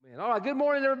All right, good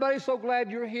morning, everybody. So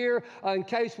glad you're here. In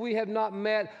case we have not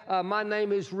met, my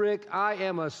name is Rick. I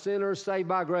am a sinner saved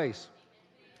by grace.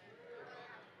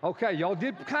 Okay, y'all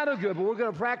did kind of good, but we're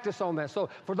going to practice on that.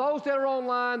 So for those that are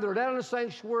online, that are down in the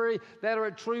sanctuary, that are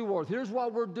at Treeworth, here's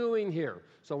what we're doing here.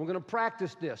 So we're going to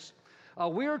practice this.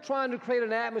 We are trying to create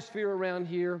an atmosphere around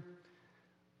here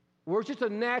where it's just a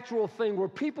natural thing, where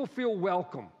people feel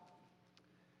welcome.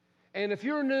 And if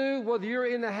you're new, whether you're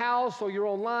in the house or you're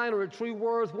online or at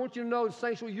Treeworth, I want you to know,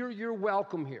 sanctuary, you're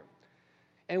welcome here.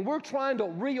 And we're trying to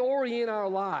reorient our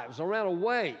lives around a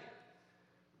way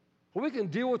where we can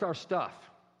deal with our stuff.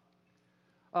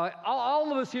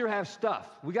 All of us here have stuff.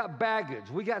 We got baggage.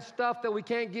 We got stuff that we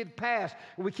can't get past,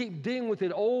 and we keep dealing with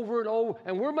it over and over.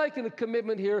 And we're making a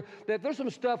commitment here that there's some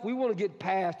stuff we want to get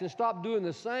past and stop doing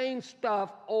the same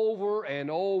stuff over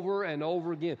and over and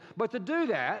over again. But to do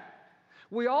that,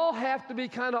 we all have to be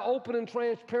kind of open and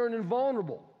transparent and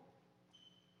vulnerable.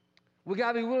 We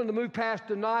got to be willing to move past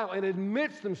denial and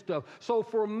admit some stuff. So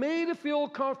for me to feel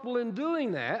comfortable in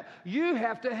doing that, you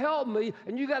have to help me,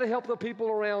 and you got to help the people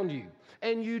around you.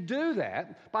 And you do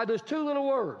that by those two little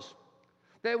words.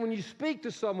 That when you speak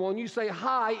to someone, you say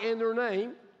hi in their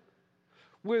name,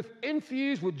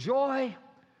 infused with joy,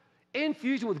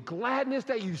 infused with gladness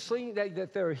that you've seen,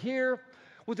 that they're here,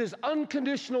 with this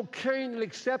unconditional caring and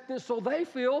acceptance, so they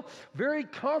feel very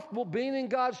comfortable being in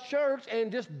God's church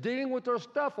and just dealing with their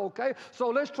stuff, okay? So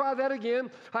let's try that again.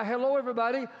 Hi, hello,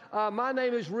 everybody. My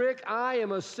name is Rick. I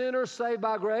am a sinner saved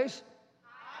by grace.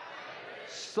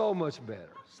 So much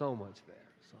better, so much better,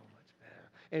 so much better.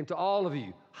 And to all of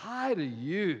you, hi to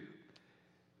you.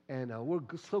 And we're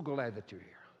so glad that you're here.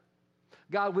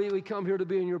 God, we come here to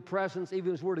be in your presence,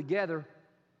 even as we're together.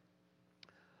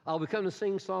 We come to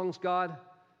sing songs, God.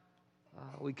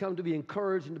 We come to be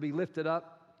encouraged and to be lifted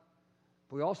up.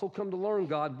 We also come to learn,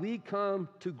 God. We come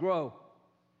to grow.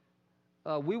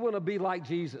 We want to be like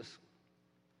Jesus.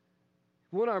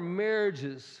 We want our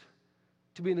marriages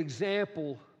to be an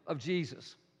example of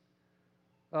Jesus.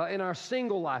 In our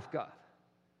single life, God,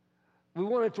 we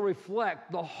want it to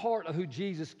reflect the heart of who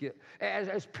Jesus gets.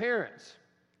 As parents,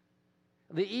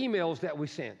 the emails that we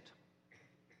send,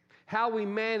 how we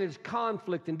manage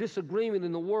conflict and disagreement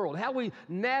in the world, how we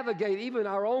navigate even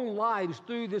our own lives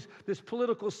through this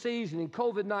political season and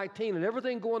COVID-19 and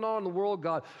everything going on in the world,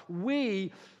 God.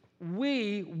 We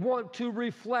want to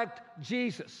reflect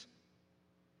Jesus.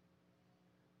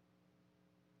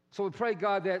 So we pray,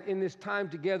 God, that in this time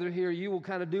together here, you will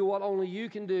kind of do what only you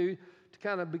can do to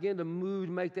kind of begin to move,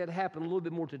 make that happen a little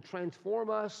bit more, to transform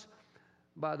us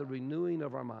by the renewing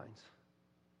of our minds.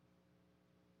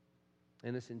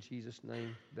 And it's in Jesus'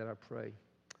 name that I pray.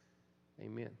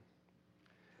 Amen.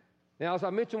 Now, as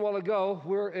I mentioned a while ago,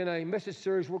 we're in a message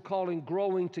series we're calling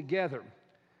Growing Together.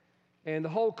 And the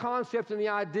whole concept and the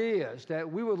idea is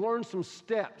that we would learn some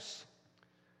steps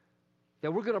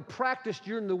that we're going to practice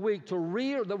during the week that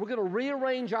we're going to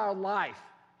rearrange our life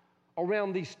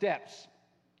around these steps.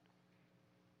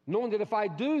 Knowing that if I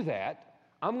do that,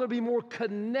 I'm going to be more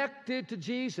connected to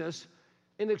Jesus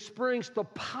and experience the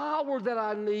power that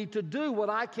I need to do what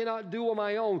I cannot do on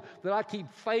my own, that I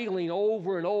keep failing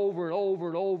over and over and over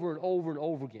and over and over and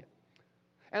over again.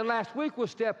 And last week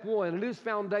was step one, and it is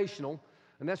foundational,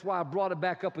 and that's why I brought it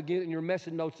back up again in your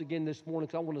message notes again this morning,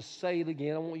 because I want to say it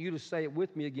again. I want you to say it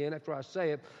with me again after I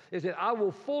say it, is that I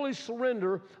will fully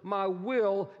surrender my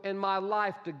will and my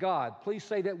life to God. Please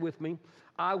say that with me.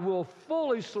 I will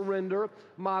fully surrender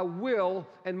my will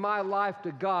and my life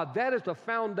to God. That is the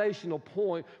foundational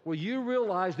point where you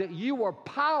realize that you are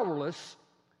powerless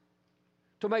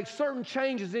to make certain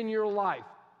changes in your life.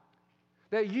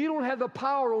 That you don't have the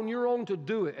power on your own to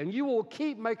do it. And you will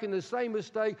keep making the same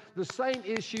mistake, the same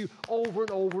issue over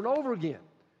and over and over again.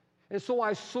 And so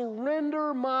I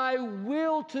surrender my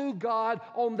will to God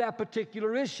on that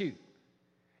particular issue.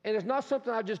 And it's not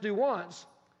something I just do once.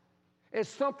 It's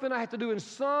something I have to do in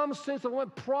some sense of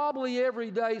what, probably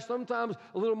every day, sometimes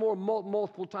a little more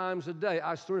multiple times a day.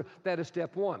 I surrender. That is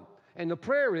step one. And the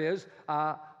prayer is,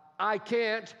 I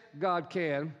can't, God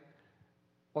can.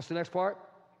 What's the next part?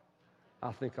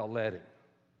 I think I'll let him.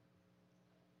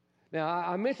 Now,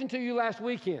 I mentioned to you last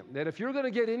weekend that if you're going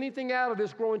to get anything out of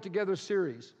this Growing Together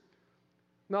series,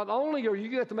 not only are you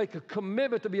going to have to make a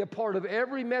commitment to be a part of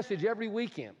every message every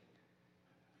weekend,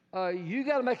 you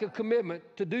got to make a commitment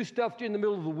to do stuff in the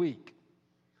middle of the week.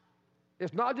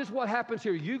 It's not just what happens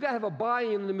here. You got to have a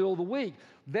buy-in in the middle of the week.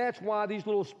 That's why these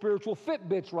little spiritual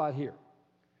Fitbits right here.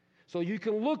 So you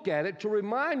can look at it to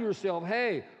remind yourself,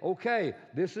 hey, okay,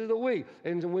 this is the week.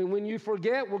 And when you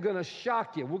forget, we're going to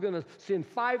shock you. We're going to send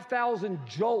 5,000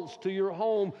 jolts to your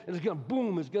home, and it's going to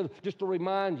boom. It's going to just to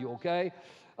remind you, okay?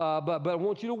 but I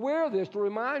want you to wear this to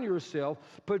remind yourself,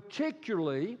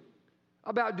 particularly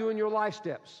about doing your life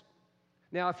steps.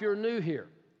 Now, if you're new here,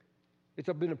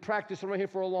 it's been a practice around here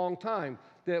for a long time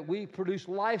that we produce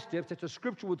life steps. That's a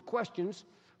scripture with questions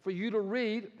for you to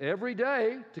read every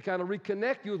day to kind of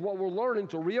reconnect you with what we're learning,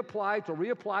 to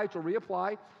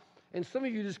reapply. And some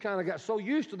of you just kind of got so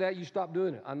used to that, you stopped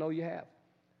doing it. I know you have.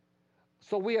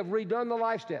 So we have redone the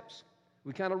life steps.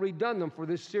 We kind of redone them for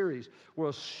this series. We're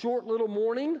a short little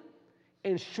morning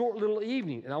and short little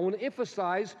evening. And I want to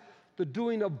emphasize the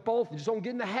doing of both. Just don't get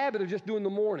in the habit of just doing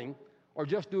the morning or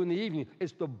just doing the evening.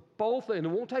 It's the both, and it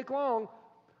won't take long,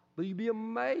 but you'd be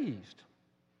amazed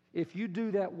if you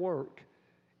do that work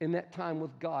in that time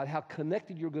with God, how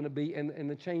connected you're going to be and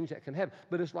the change that can happen.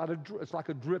 But it's like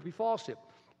a drippy faucet.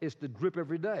 It's the drip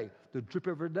every day, the drip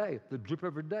every day, the drip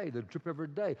every day, the drip every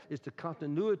day. It's the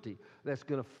continuity that's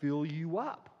going to fill you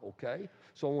up, okay?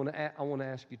 So I want to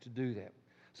ask you to do that.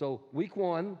 So week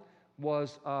 1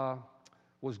 was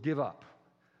give up.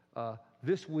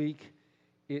 This week,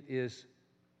 it is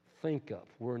think up.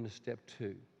 We're in the step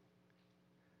 2.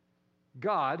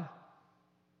 God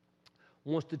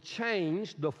wants to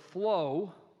change the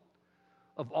flow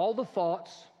of all the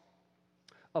thoughts,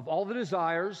 of all the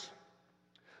desires,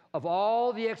 of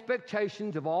all the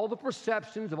expectations, of all the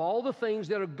perceptions, of all the things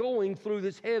that are going through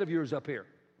this head of yours up here.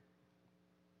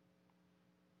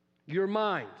 Your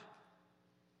mind.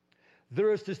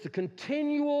 There is just a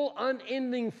continual,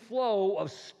 unending flow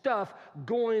of stuff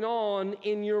going on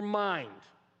in your mind.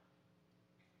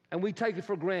 And we take it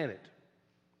for granted.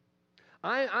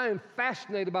 I am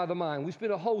fascinated by the mind. We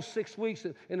spent a whole 6 weeks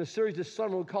in a series this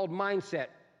summer called Mindset.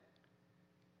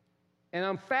 And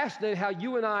I'm fascinated how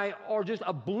you and I are just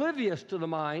oblivious to the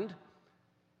mind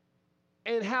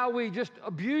and how we just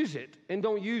abuse it and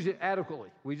don't use it adequately.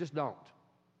 We just don't.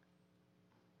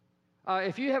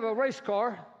 If you have a race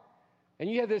car and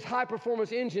you have this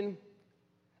high-performance engine,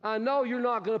 I know you're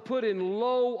not going to put in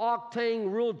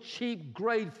low-octane, real cheap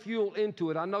grade fuel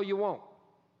into it. I know you won't.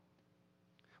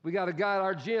 We got a guy at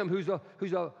our gym who's a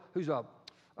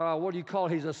what do you call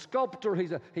it? He's a sculptor.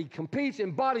 He competes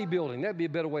in bodybuilding. That'd be a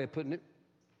better way of putting it.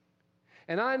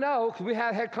 And I know, because we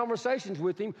have had conversations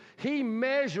with him, he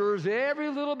measures every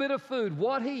little bit of food,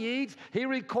 what he eats. He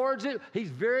records it. He's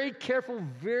very careful,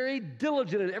 very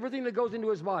diligent in everything that goes into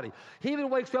his body. He even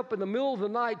wakes up in the middle of the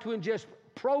night to ingest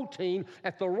protein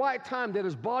at the right time that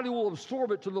his body will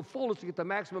absorb it to the fullest to get the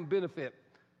maximum benefit.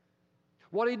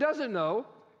 What he doesn't know,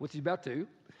 which he's about to,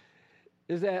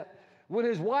 is that when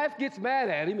his wife gets mad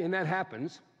at him, and that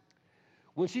happens,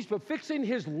 when she's fixing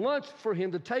his lunch for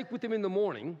him to take with him in the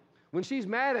morning, when she's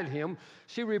mad at him,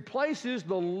 she replaces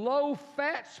the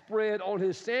low-fat spread on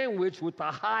his sandwich with the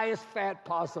highest fat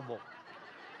possible.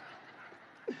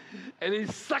 And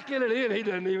he's sucking it in. He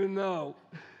doesn't even know.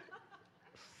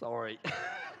 Sorry.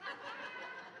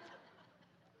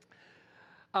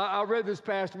 I read this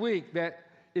past week that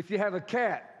if you have a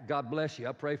cat, God bless you,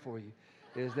 I pray for you,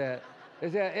 is that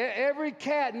every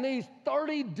cat needs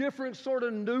 30 different sort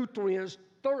of nutrients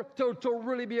to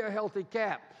really be a healthy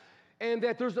cat. And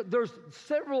that there's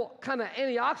several kind of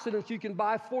antioxidants you can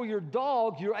buy for your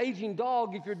dog, your aging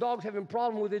dog, if your dog's having a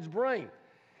problem with its brain.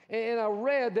 And I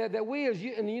read that we,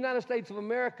 in the United States of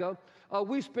America,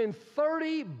 we spend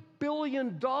 $30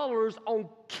 billion on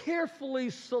carefully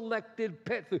selected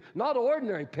pet food. Not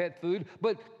ordinary pet food,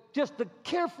 but just the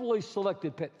carefully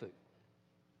selected pet food.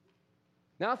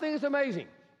 Now, I think it's amazing.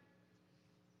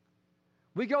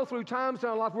 We go through times in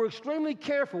our life, we're extremely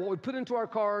careful what we put into our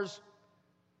cars,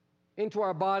 into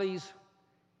our bodies,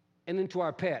 and into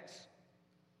our pets.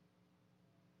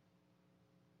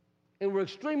 And we're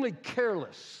extremely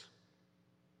careless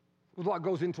with what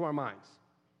goes into our minds.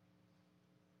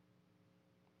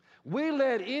 We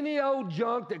let any old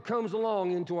junk that comes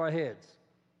along into our heads.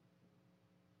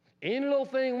 Any little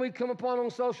thing we come upon on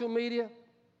social media,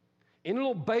 any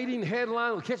little baiting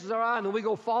headline that catches our eye, and then we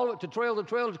go follow it to trail,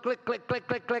 just click, click, click,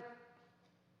 click, click.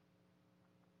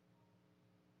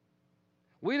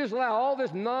 We just allow all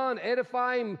this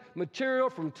non-edifying material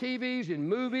from TVs and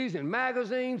movies and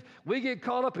magazines. We get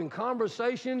caught up in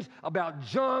conversations about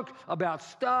junk, about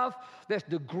stuff that's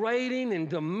degrading and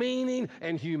demeaning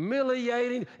and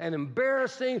humiliating and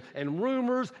embarrassing and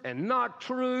rumors and not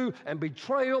true and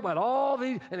betrayal about all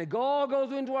these, and it all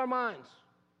goes into our minds.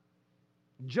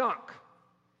 Junk.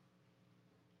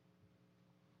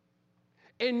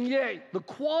 And yet, the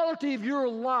quality of your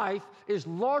life is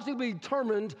largely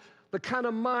determined the kind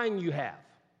of mind you have,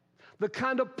 the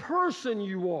kind of person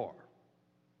you are,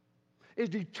 is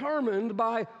determined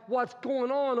by what's going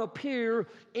on up here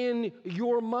in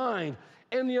your mind.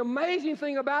 And the amazing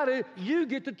thing about it, you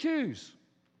get to choose.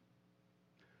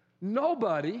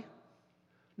 nobody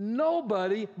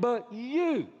but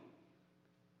you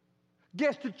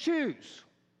gets to choose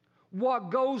what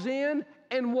goes in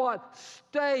and what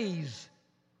stays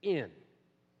in.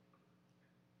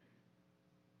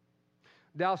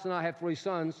 Dallas and I have 3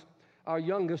 sons. Our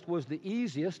youngest was the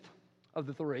easiest of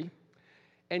the 3,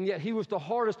 and yet he was the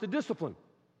hardest to discipline.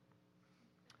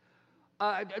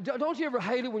 Don't you ever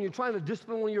hate it when you're trying to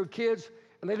discipline one of your kids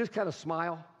and they just kind of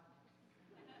smile?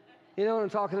 You know what I'm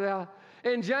talking about?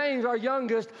 And James, our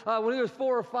youngest, when he was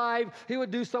 4 or 5, he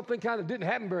would do something kind of didn't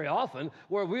happen very often,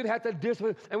 where we'd have to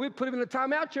discipline, and we'd put him in the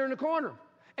timeout chair in the corner.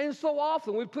 And so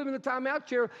often we'd put him in the timeout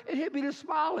chair, and he'd be just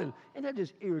smiling. And that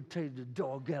just irritated the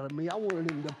dog out of me. I wanted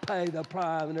him to pay the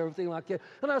price and everything like that.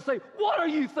 And I'd say, what are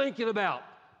you thinking about?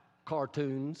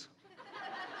 Cartoons.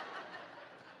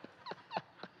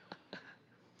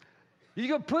 You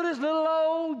could put his little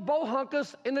old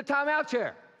bohunkus in the timeout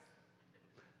chair,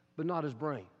 but not his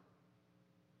brain.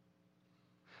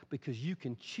 Because you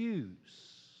can choose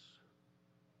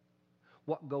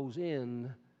what goes in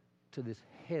to this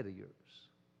head of yours.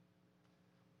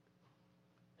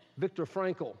 Viktor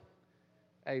Frankl,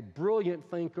 a brilliant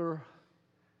thinker,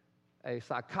 a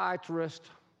psychiatrist,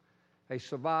 a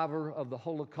survivor of the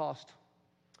Holocaust,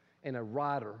 and a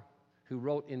writer who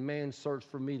wrote in Man's Search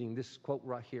for Meaning this quote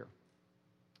right here.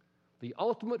 The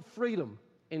ultimate freedom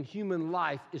in human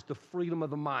life is the freedom of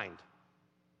the mind.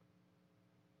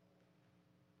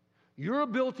 Your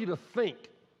ability to think,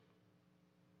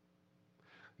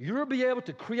 your ability able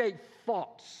to create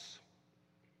thoughts,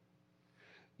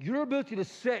 your ability to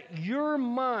set your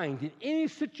mind in any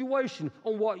situation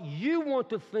on what you want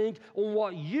to think, on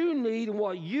what you need, and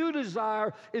what you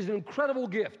desire is an incredible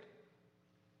gift.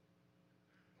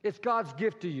 It's God's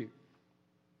gift to you.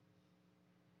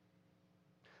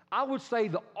 I would say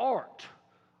the art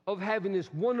of having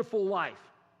this wonderful life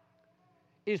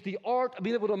is the art of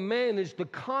being able to manage the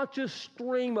conscious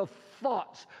stream of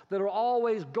thoughts that are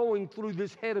always going through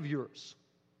this head of yours.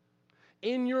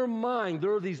 In your mind,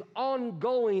 there are these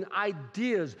ongoing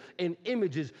ideas and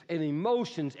images and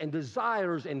emotions and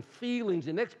desires and feelings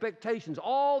and expectations,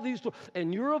 all these,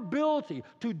 and your ability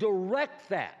to direct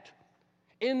that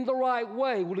in the right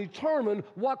way will determine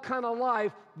what kind of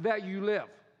life that you live.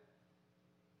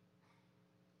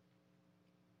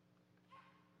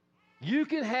 You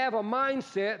can have a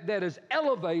mindset that is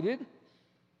elevated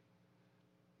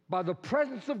by the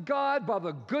presence of God, by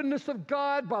the goodness of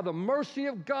God, by the mercy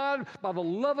of God, by the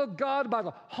love of God, by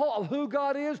the whole of who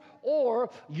God is,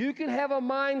 or you can have a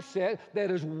mindset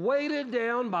that is weighted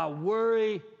down by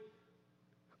worry,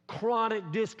 chronic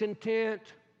discontent,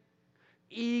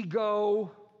 ego,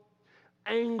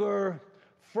 anger,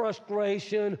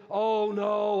 frustration, oh no,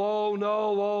 oh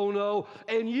no, oh no,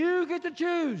 and you get to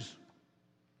choose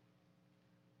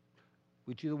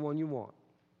which is the one you want.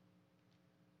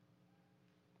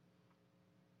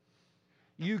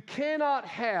 You cannot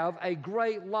have a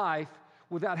great life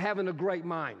without having a great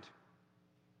mind.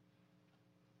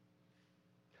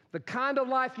 The kind of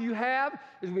life you have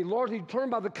is going to be largely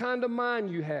determined by the kind of mind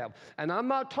you have. And I'm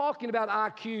not talking about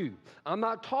IQ. I'm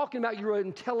not talking about your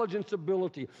intelligence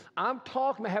ability. I'm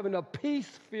talking about having a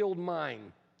peace-filled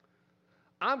mind.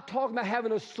 I'm talking about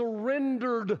having a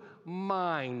surrendered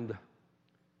mind.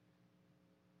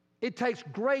 It takes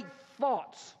great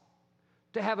thoughts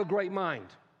to have a great mind.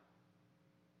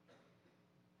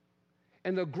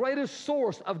 And the greatest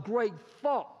source of great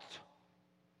thought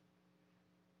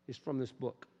is from this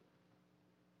book.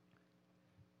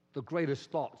 The greatest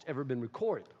thought that's ever been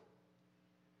recorded.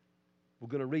 We're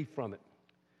going to read from it.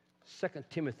 2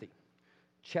 Timothy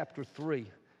chapter 3,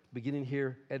 beginning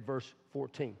here at verse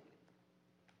 14.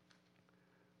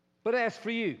 But as for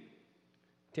you,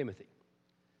 Timothy,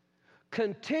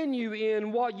 continue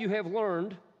in what you have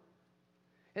learned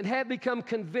and have become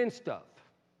convinced of,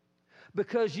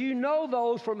 because you know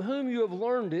those from whom you have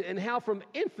learned it, and how from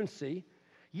infancy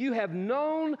you have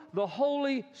known the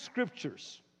Holy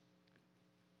Scriptures,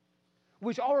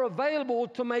 which are available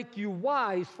to make you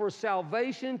wise for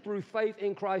salvation through faith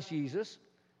in Christ Jesus.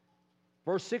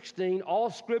 Verse 16, all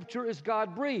Scripture is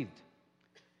God-breathed.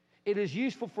 It is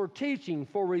useful for teaching,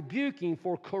 for rebuking,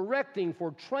 for correcting,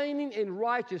 for training in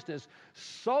righteousness,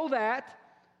 so that,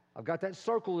 I've got that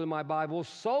circled in my Bible,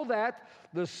 so that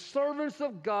the servants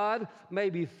of God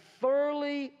may be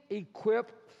thoroughly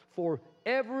equipped for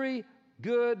every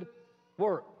good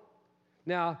work.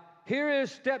 Now, here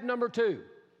is step number 2.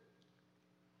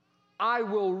 I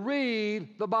will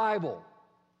read the Bible.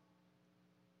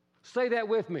 Say that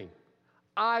with me.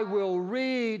 I will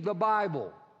read the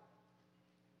Bible.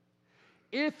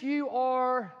 If you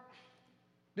are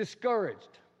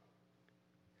discouraged,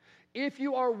 If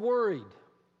you are worried,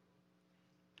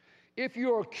 if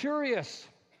you are curious,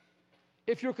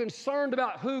 if you're concerned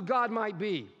about who God might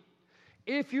be,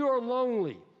 if you are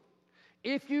lonely,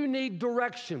 if you need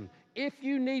direction, if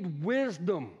you need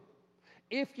wisdom,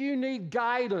 if you need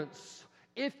guidance,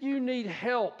 if you need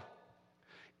help,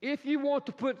 if you want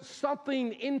to put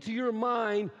something into your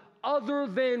mind other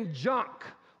than junk,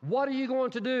 what are you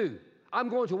going to do? I'm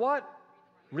going to what?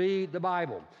 Read the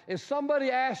Bible. If somebody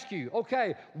asks you,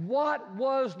 okay, what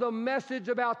was the message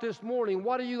about this morning?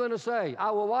 What are you going to say?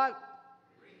 I will what?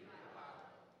 Read the Bible.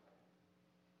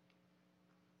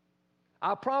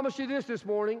 I promise you this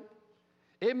morning.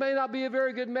 It may not be a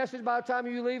very good message by the time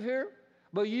you leave here,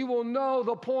 but you will know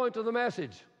the point of the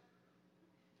message.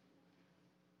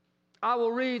 I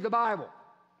will read the Bible.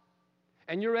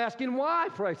 And you're asking why,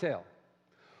 pray tell?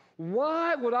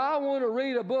 Why would I want to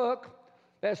read a book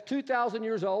that's 2,000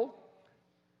 years old,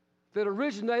 that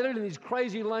originated in these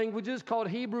crazy languages called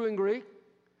Hebrew and Greek,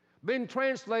 been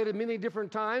translated many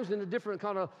different times into different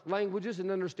kind of languages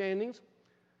and understandings,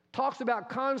 talks about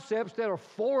concepts that are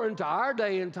foreign to our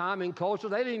day and time and culture.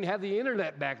 They didn't even have the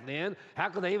internet back then. How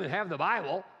could they even have the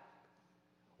Bible?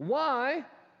 Why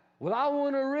would I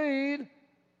want to read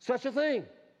such a thing? A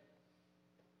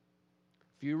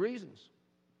few reasons.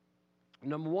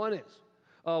 Number one is,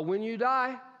 when you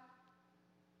die,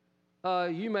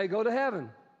 you may go to heaven.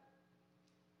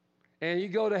 And you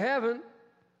go to heaven,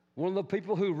 one of the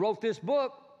people who wrote this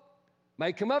book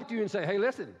may come up to you and say, hey,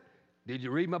 listen, did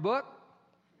you read my book?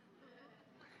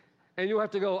 And you'll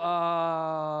have to go,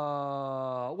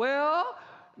 well,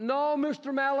 no,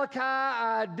 Mr. Malachi,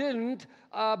 I didn't,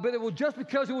 but it was just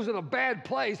because it was in a bad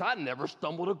place. I never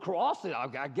stumbled across it.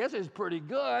 I guess it's pretty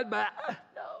good, but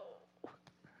no.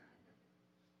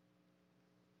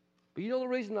 But you know the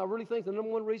reason I really think, the number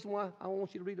one reason why I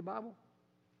want you to read the Bible?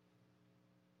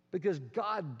 Because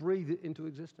God breathed it into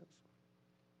existence.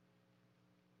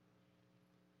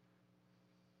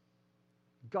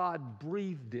 God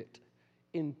breathed it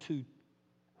into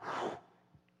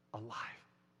alive.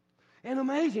 And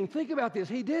amazing, think about this.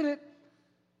 He did it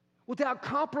without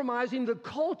compromising the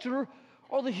culture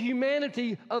or the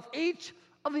humanity of each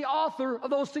of the author of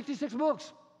those 66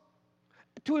 books.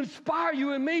 To inspire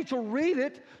you and me to read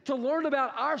it, to learn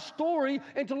about our story,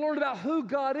 and to learn about who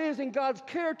God is and God's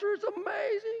character is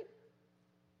amazing.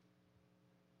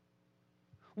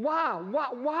 Why?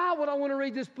 Why would I want to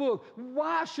read this book?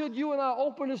 Why should you and I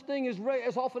open this thing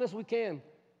as often as we can?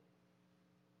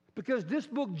 Because this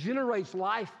book generates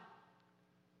life.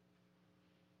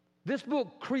 This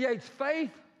book creates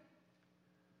faith.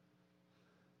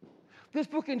 This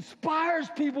book inspires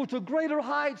people to greater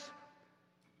heights.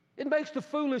 It makes the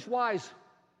foolish wise.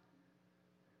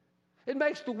 It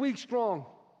makes the weak strong.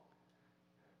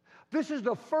 This is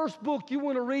the first book you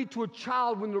want to read to a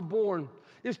child when they're born.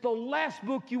 It's the last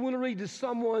book you want to read to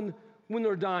someone when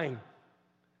they're dying.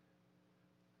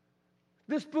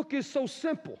 This book is so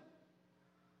simple,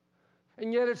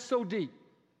 and yet it's so deep.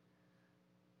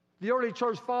 The early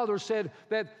church fathers said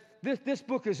that this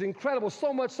book is incredible,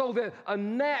 so much so that a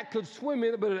gnat could swim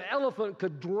in it, but an elephant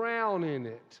could drown in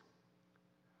it.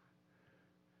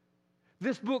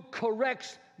 This book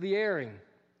corrects the erring.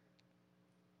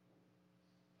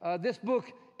 This book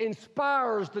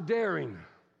inspires the daring.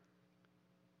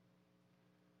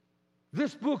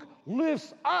 This book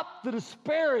lifts up the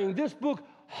despairing. This book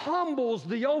humbles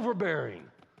the overbearing.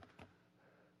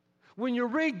 When you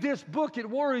read this book, it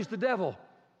worries the devil.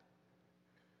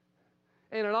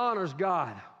 And it honors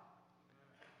God.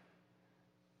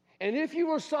 And if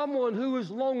you are someone who is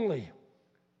lonely,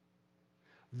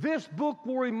 this book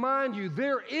will remind you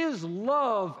there is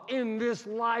love in this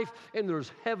life and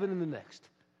there's heaven in the next.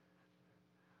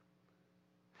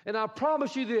 And I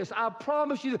promise you this, I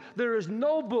promise you that there is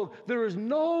no book, there is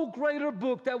no greater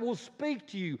book that will speak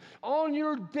to you on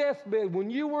your deathbed when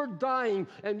you were dying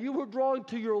and you were drawing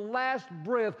to your last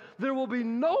breath. There will be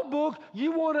no book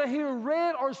you want to hear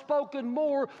read or spoken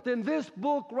more than this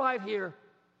book right here.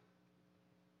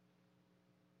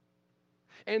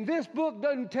 And this book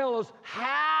doesn't tell us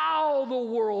how the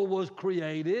world was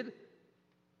created.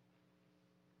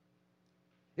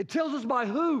 It tells us by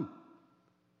who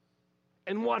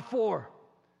and what for.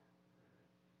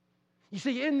 You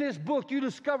see, in this book, you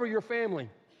discover your family.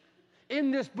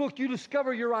 In this book, you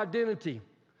discover your identity.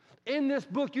 In this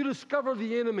book, you discover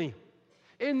the enemy.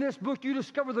 In this book, you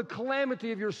discover the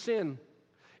calamity of your sin.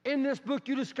 In this book,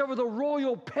 you discover the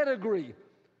royal pedigree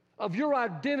of your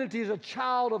identity as a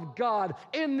child of God.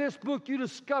 In this book, you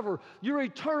discover your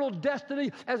eternal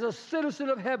destiny as a citizen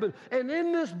of heaven. And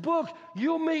in this book,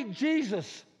 you'll meet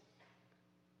Jesus.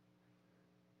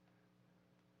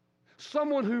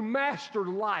 someone who mastered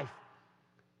life,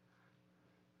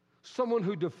 someone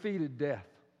who defeated death.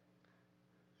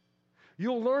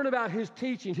 You'll learn about his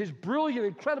teachings, his brilliant,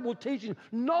 incredible teaching.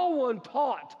 No one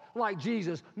taught like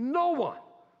Jesus. No one.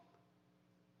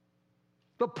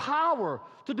 The power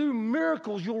to do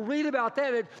miracles, you'll read about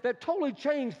that totally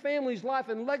changed families' life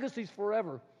and legacies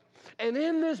forever. And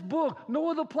in this book, no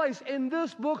other place, in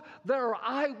this book, there are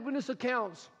eyewitness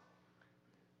accounts.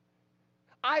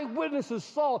 Eyewitnesses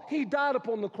saw he died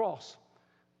upon the cross.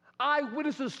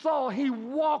 Eyewitnesses saw he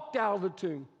walked out of the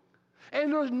tomb.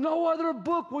 And there's no other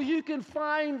book where you can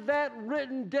find that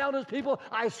written down as people,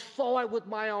 I saw it with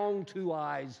my own two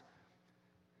eyes.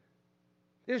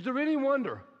 Is there any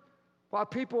wonder why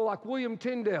people like William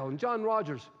Tyndale and John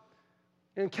Rogers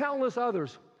and countless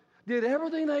others did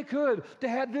everything they could to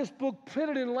have this book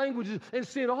printed in languages and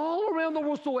sent all around the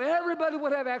world so everybody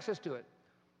would have access to it?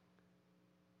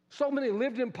 So many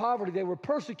lived in poverty. They were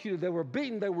persecuted. They were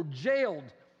beaten. They were jailed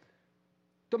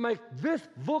to make this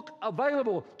book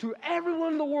available to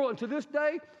everyone in the world. And to this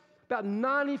day, about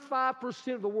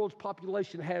 95% of the world's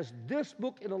population has this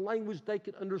book in a language they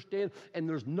can understand, and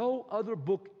there's no other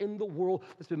book in the world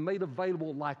that's been made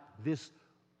available like this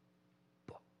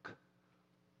book.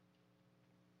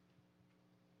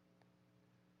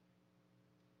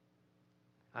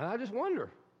 And I just wonder,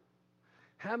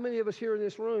 how many of us here in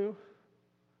this room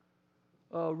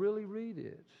really read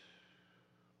it?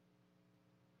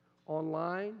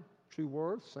 Online, True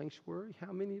Worth, Sanctuary,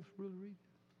 how many of us really read it?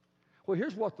 Well,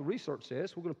 here's what the research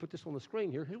says. We're going to put this on the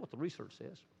screen here. Here's what the research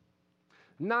says.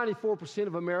 94%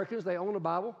 of Americans, they own a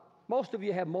Bible. Most of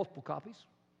you have multiple copies.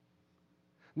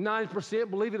 9%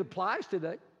 believe it applies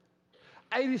today.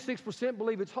 86%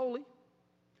 believe it's holy.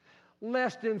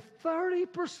 Less than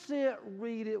 30%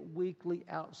 read it weekly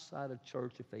outside of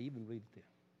church, if they even read it there.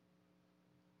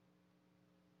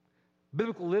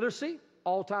 Biblical literacy,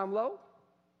 all-time low.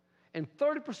 And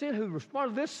 30% who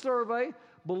responded to this survey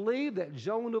believe that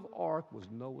Joan of Arc was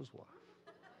Noah's wife.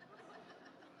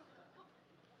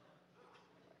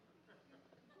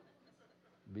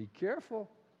 Be careful.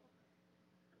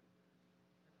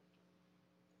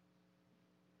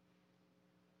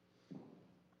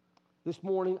 This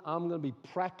morning, I'm going to be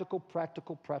practical.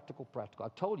 I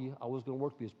told you I was going to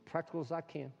work to be as practical as I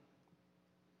can.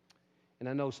 And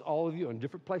I know all of you are in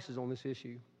different places on this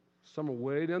issue. Some are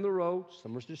way down the road.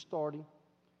 Some are just starting.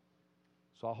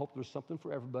 So I hope there's something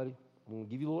for everybody. I'm going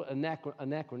to give you a little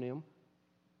acronym.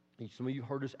 Some of you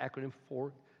heard this acronym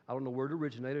before. I don't know where it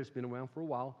originated. It's been around for a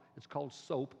while. It's called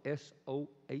SOAP,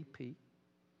 S-O-A-P.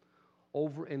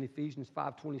 Over in Ephesians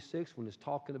 5:26, when it's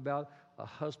talking about a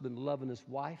husband loving his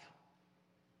wife,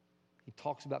 he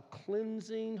talks about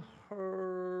cleansing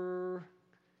her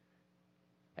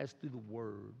as through the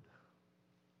Word.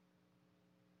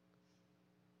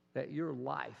 That your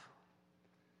life,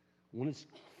 when it's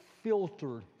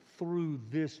filtered through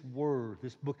this Word,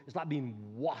 this book, it's like being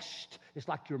washed. It's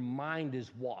like your mind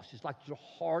is washed. It's like your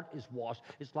heart is washed.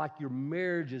 It's like your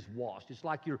marriage is washed. It's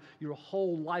like your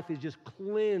whole life is just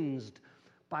cleansed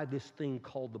by this thing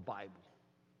called the Bible.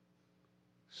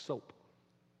 SOAP.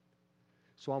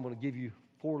 So I'm going to give you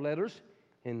 4 letters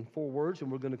and 4 words,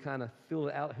 and we're going to kind of fill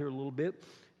it out here a little bit,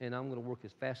 and I'm going to work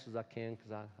as fast as I can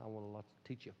because I want a lot to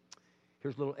teach you.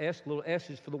 Here's a little S. Little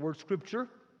S is for the word Scripture.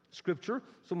 Scripture.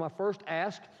 So my first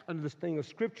ask under this thing of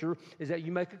Scripture is that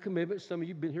you make a commitment. Some of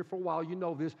you have been here for a while. You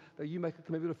know this, that you make a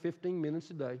commitment of 15 minutes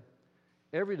a day,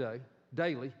 every day,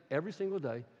 daily, every single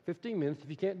day. 15 minutes. If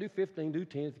you can't do 15, do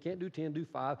 10. If you can't do 10, do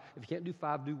 5. If you can't do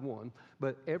 5, do 1.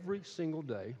 But every single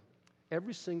day,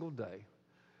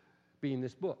 be in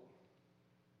this book.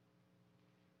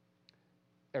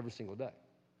 Every single day.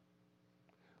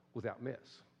 Without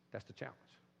miss. That's the challenge.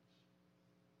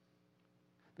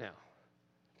 Now,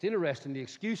 it's interesting the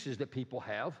excuses that people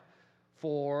have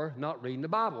for not reading the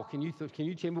Bible. Can you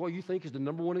tell me what you think is the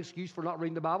number one excuse for not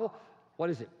reading the Bible?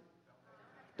 What is it?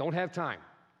 Don't have time.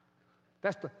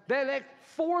 That's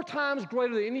 4 times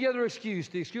greater than any other excuse.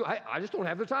 The excuse, I just don't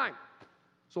have the time.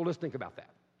 So let's think about that.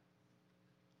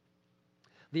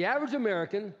 The average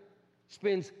American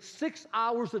spends 6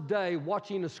 hours a day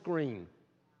watching a screen,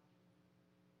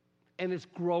 and it's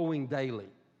growing daily.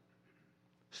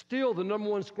 Still, the number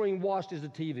one screen watched is the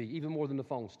TV, even more than the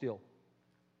phone, still.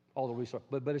 All the research,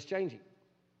 but it's changing.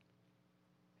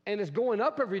 And it's going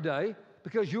up every day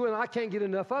because you and I can't get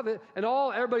enough of it, and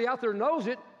everybody out there knows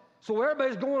it, so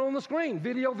everybody's going on the screen.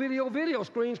 Video,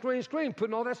 screen,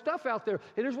 putting all that stuff out there.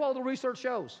 And here's what all the research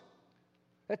shows.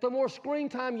 That the more screen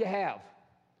time you have,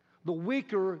 the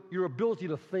weaker your ability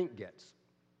to think gets.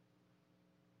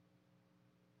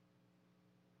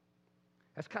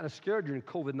 That's kind of scary during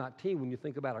COVID-19 when you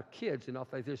think about our kids and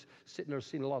they're just sitting there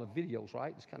seeing a lot of videos,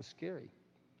 right? It's kind of scary.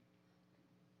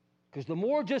 Because the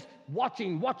more just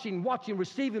watching,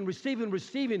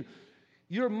 receiving,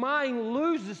 your mind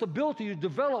loses its ability to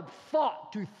develop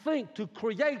thought, to think, to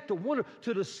create, to wonder,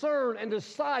 to discern and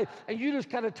decide. And you just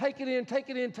kind of take it in,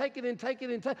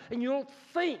 and you don't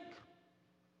think.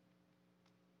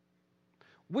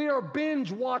 We are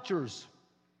binge watchers.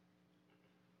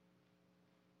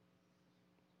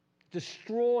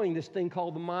 Destroying this thing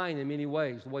called the mind in many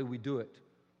ways, the way we do it,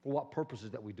 for what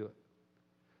purposes that we do it.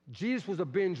 Jesus was a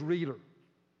binge reader.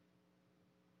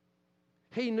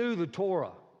 He knew the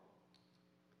Torah.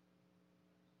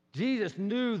 Jesus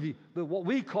knew the what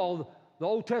we call the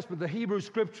Old Testament, the Hebrew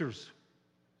Scriptures.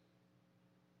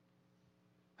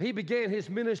 He began his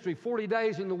ministry 40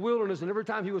 days in the wilderness, and every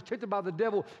time he was tempted by the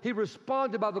devil, he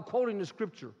responded by the quoting the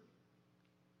Scripture.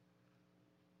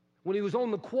 When he was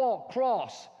on the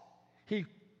cross, he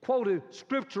quoted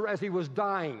Scripture as he was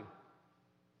dying.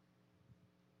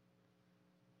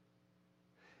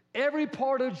 Every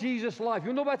part of Jesus' life.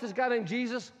 You know about this guy named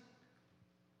Jesus?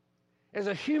 As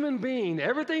a human being,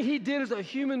 everything he did as a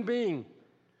human being,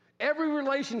 every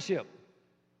relationship,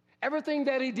 everything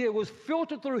that he did was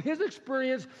filtered through his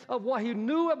experience of what he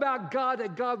knew about God,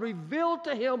 that God revealed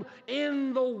to him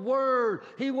in the Word.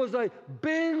 He was a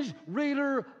binge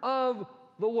reader of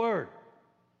the Word.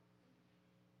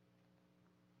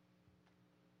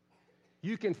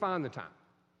 You can find the time.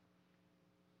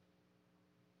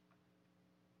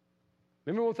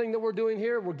 Remember one thing that we're doing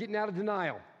here? We're getting out of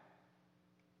denial.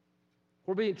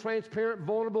 We're being transparent,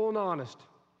 vulnerable, and honest.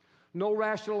 No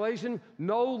rationalization,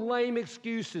 no lame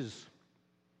excuses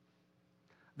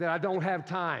that I don't have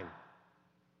time.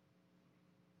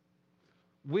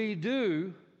 We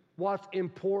do what's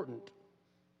important.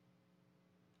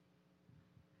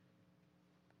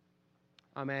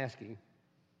 I'm asking,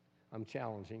 I'm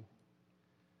challenging,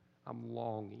 I'm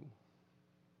longing.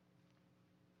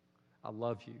 I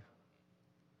love you.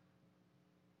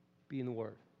 Be in the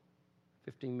Word.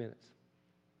 15 minutes.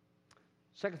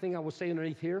 Second thing I will say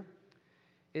underneath here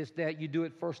is that you do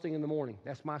it first thing in the morning.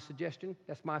 That's my suggestion.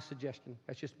 That's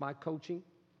just my coaching.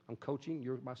 I'm coaching.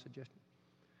 You're my suggestion.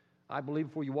 I believe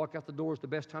before you walk out the door is the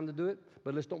best time to do it,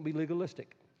 but let's don't be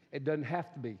legalistic. It doesn't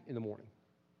have to be in the morning.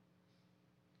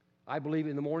 I believe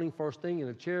in the morning, first thing, in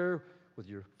a chair with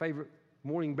your favorite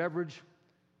morning beverage,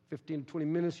 15 to 20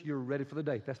 minutes, you're ready for the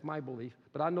day. That's my belief.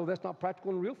 But I know that's not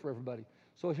practical and real for everybody.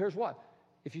 So here's what.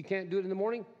 If you can't do it in the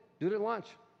morning, do it at lunch.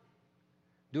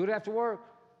 Do it after work.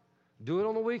 Do it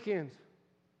on the weekends.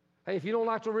 Hey, if you don't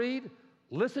like to read,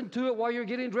 listen to it while you're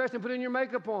getting dressed and putting your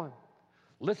makeup on.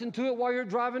 Listen to it while you're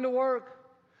driving to work.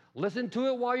 Listen to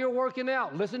it while you're working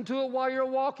out. Listen to it while you're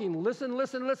walking.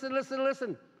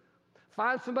 Listen.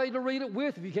 Find somebody to read it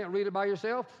with if you can't read it by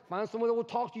yourself. Find someone that will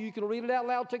talk to you. You can read it out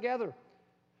loud together.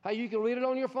 Hey, you can read it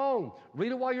on your phone.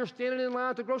 Read it while you're standing in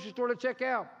line at the grocery store to check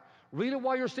out. Read it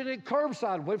while you're sitting at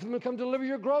curbside, waiting for them to come deliver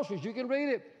your groceries. You can read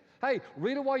it. Hey,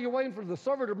 read it while you're waiting for the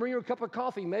server to bring you a cup of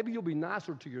coffee. Maybe you'll be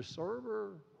nicer to your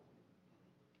server.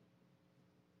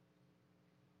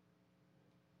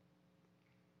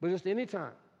 But just any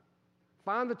time.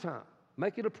 Find the time.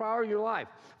 Make it a priority in your life.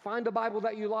 Find a Bible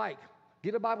that you like.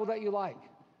 Get a Bible that you like.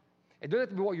 It doesn't have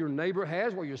to be what your neighbor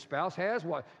has, what your spouse has,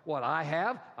 what I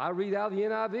have. I read out of the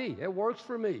NIV. It works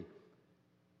for me.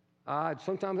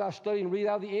 Sometimes I study and read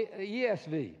out of the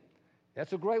ESV.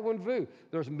 That's a great one too.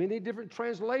 There's many different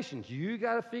translations. You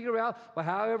got to figure out, but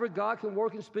however God can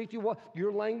work and speak to you, what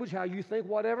your language, how you think,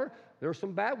 whatever. There are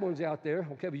some bad ones out there,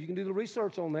 okay, but you can do the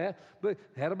research on that. But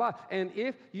have a Bible. And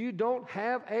if you don't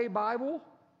have a Bible,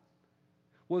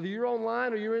 whether you're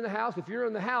online or you're in the house, if you're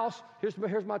in the house,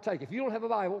 here's my take. If you don't have a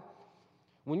Bible,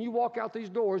 when you walk out these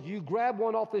doors, you grab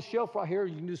one off this shelf right here.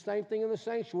 You can do the same thing in the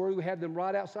sanctuary. We have them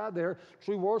right outside there.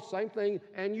 True Words, same thing.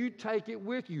 And you take it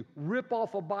with you. Rip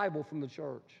off a Bible from the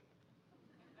church.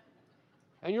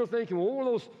 And you're thinking, well, one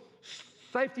of those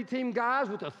safety team guys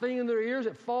with a thing in their ears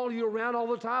that follow you around all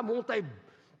the time, won't they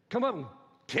come up and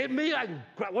kid me?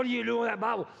 What are you doing with that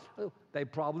Bible? They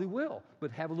probably will, but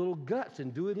have a little guts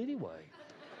and do it anyway.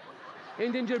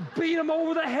 And then just beat them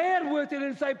over the head with it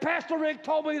and say, Pastor Rick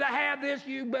told me to have this,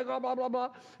 you blah, blah, blah,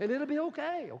 blah. And it'll be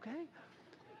okay, okay?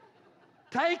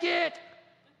 Take it.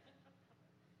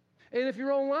 And if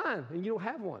you're online and you don't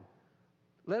have one,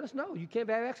 let us know. You can't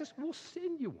have access, we'll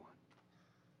send you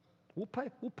one.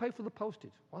 We'll pay for the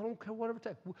postage. I don't care, whatever it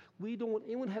takes. We don't want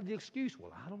anyone to have the excuse,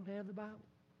 well, I don't have the Bible.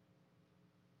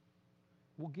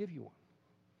 We'll give you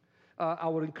I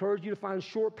would encourage you to find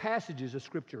short passages of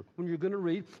Scripture when you're going to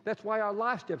read. That's why our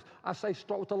life steps, I say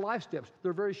start with the life steps.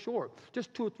 They're very short,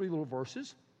 just 2 or 3 little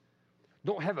verses.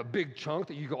 Don't have a big chunk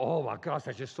that you go, oh my gosh,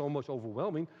 that's just so much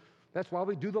overwhelming. That's why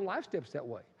we do the life steps that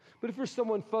way. But if you're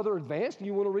someone further advanced and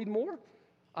you want to read more,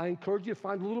 I encourage you to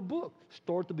find a little book.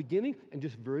 Start at the beginning and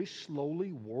just very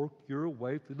slowly work your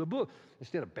way through the book.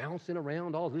 Instead of bouncing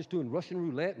around all this, doing Russian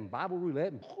roulette and Bible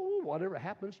roulette and whatever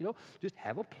happens, just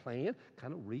have a plan,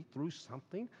 kind of read through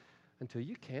something until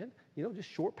you can, just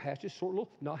short passages, short little,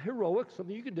 not heroic,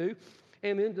 something you can do.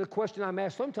 And then the question I'm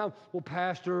asked sometimes, well,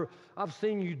 Pastor, I've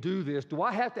seen you do this. Do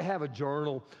I have to have a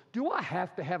journal? Do I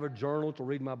have to have a journal to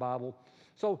read my Bible?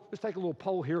 So let's take a little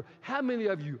poll here. How many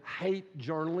of you hate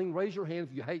journaling? Raise your hand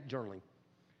if you hate journaling.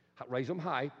 Raise them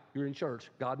high. You're in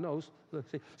church. God knows.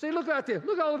 See, look out there.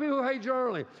 Look at all the people who hate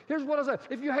journaling. Here's what I say.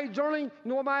 If you hate journaling, you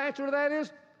know what my answer to that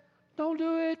is? Don't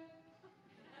do it.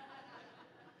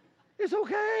 It's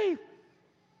okay.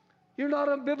 You're not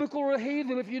unbiblical or a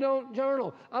heathen if you don't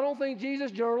journal. I don't think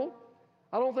Jesus journaled.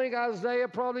 I don't think Isaiah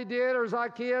probably did, or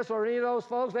Zacchaeus, or any of those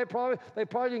folks. They probably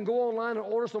didn't go online and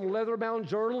order some leather-bound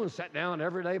journal and sit down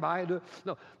every day by it.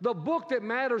 No, the book that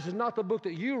matters is not the book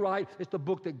that you write. It's the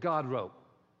book that God wrote.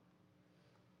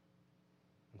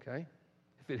 Okay?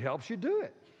 If it helps you, do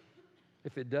it.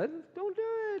 If it doesn't, don't do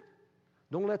it.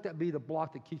 Don't let that be the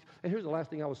block that keeps. And here's the last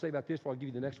thing I will say about this before I give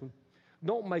you the next one.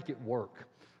 Don't make it work.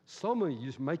 Some of you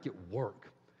just make it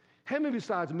work. How many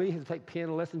besides me had to take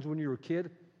piano lessons when you were a kid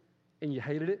and you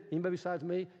hated it? Anybody besides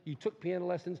me? You took piano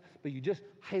lessons, but you just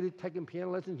hated taking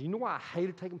piano lessons. You know why I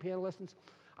hated taking piano lessons?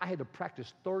 I had to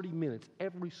practice 30 minutes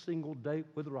every single day,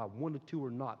 whether I wanted to or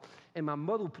not. And my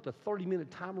mother would put the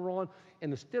 30-minute timer on,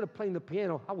 and instead of playing the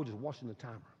piano, I was just watching the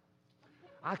timer.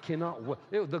 I cannot wait.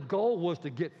 The goal was to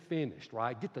get finished,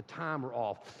 right? Get the timer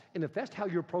off. And if that's how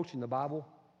you're approaching the Bible,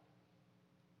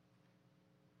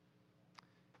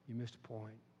 you missed a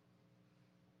point.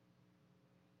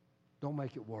 Don't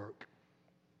make it work.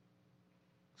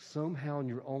 Somehow in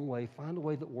your own way, find a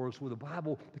way that works where the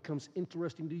Bible becomes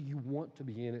interesting to you. You want to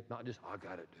be in it, not just, I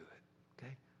got to do it,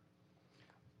 okay?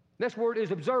 Next word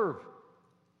is observe.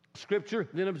 Scripture,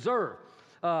 then observe.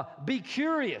 Be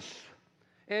curious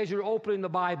as you're opening the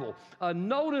Bible.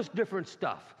 Notice different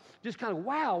stuff. Just kind of,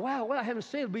 wow, I haven't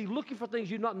seen it. Be looking for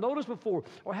things you've not noticed before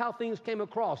or how things came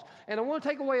across. And I want to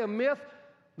take away a myth.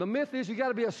 The myth is you got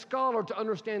to be a scholar to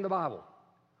understand the Bible.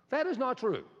 That is not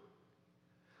true.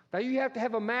 That you have to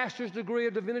have a master's degree,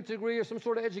 a divinity degree, or some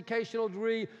sort of educational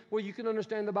degree where you can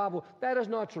understand the Bible. That is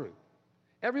not true.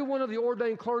 Every one of the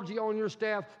ordained clergy on your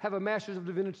staff have a master's of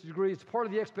divinity degree. It's part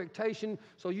of the expectation,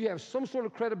 so you have some sort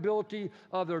of credibility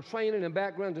of their training and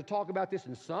background to talk about this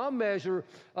in some measure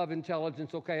of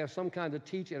intelligence, okay, have some kind of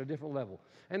teach at a different level.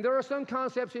 And there are some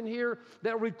concepts in here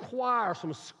that require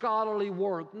some scholarly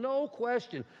work, no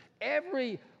question.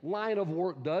 Every line of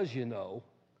work does,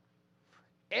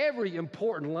 Every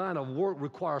important line of work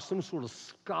requires some sort of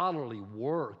scholarly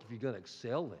work if you're going to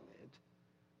excel in it.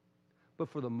 But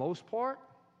for the most part,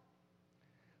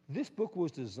 this book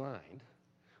was designed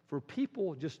for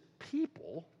people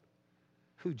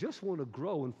who just want to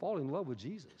grow and fall in love with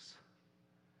Jesus.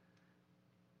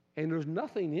 And there's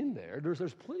nothing in there.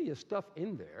 There's plenty of stuff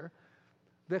in there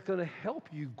that's going to help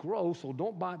you grow, so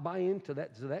don't buy into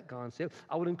that concept.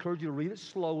 I would encourage you to read it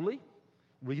slowly.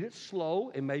 Read it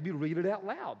slow and maybe read it out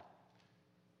loud.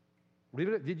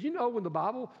 Did you know when the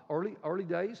Bible, early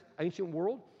days, ancient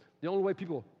world, the only way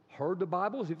people heard the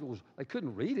Bible is if they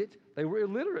couldn't read it. They were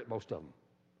illiterate, most of them.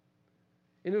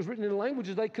 And it was written in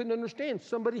languages they couldn't understand.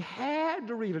 Somebody had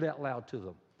to read it out loud to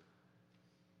them.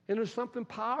 And there's something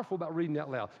powerful about reading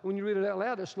out loud. When you read it out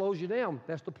loud, it slows you down.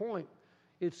 That's the point.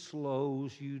 It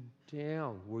slows you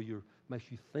down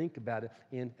makes you think about it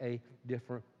in a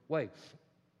different way.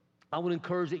 I would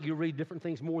encourage that you read different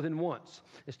things more than once.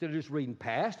 Instead of just reading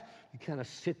past, you kind of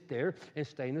sit there and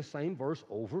stay in the same verse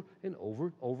over and over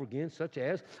and over again, such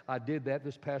as I did that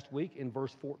this past week in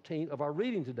verse 14 of our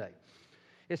reading today.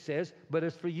 It says, but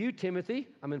as for you, Timothy,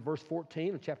 I'm in verse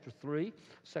 14 of chapter 3,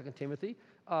 2 Timothy,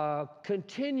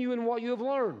 continue in what you have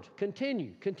learned.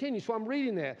 Continue. So I'm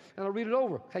reading that, and I read it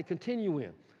over. Okay, continue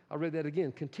in. I read that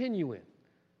again. Continue in.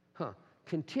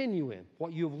 Continue in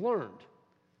what you have learned.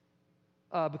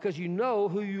 Because you know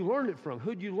who you learned it from.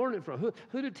 Who did you learn it from?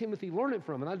 Who did Timothy learn it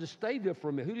from? And I just stayed there for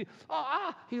a minute.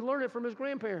 He learned it from his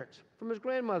grandparents, from his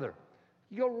grandmother.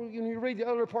 You read the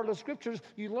other part of the scriptures,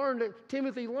 you learn that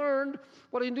Timothy learned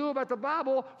what he knew about the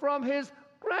Bible from his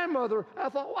grandmother. I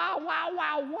thought,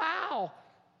 wow.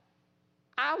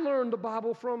 I learned the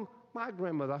Bible from my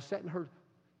grandmother. I sat in her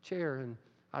chair, and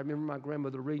I remember my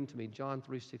grandmother reading to me John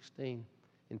 3:16.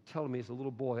 and telling me as a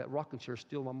little boy, that rocking chair is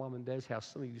still in my mom and dad's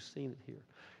house. Some of you have seen it here.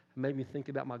 It made me think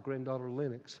about my granddaughter,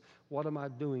 Lennox. What am I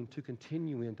doing to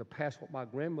continue to pass what my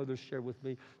grandmother shared with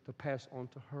me to pass on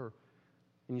to her?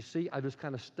 And you see, I just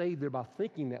kind of stayed there by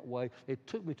thinking that way. It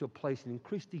took me to a place and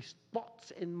increased these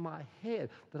thoughts in my head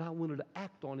that I wanted to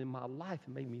act on in my life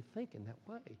and made me think in that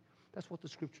way. That's what the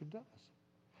Scripture does.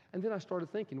 And then I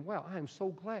started thinking, wow, I am so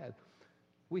glad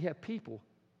we have people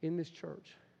in this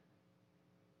church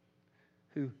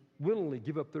who willingly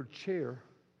give up their chair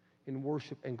in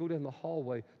worship and go down the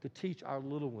hallway to teach our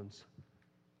little ones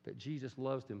that Jesus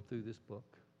loves them through this book.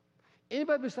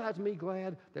 Anybody besides me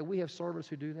glad that we have servants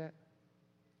who do that?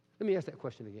 Let me ask that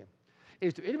question again.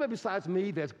 Is there anybody besides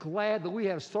me that's glad that we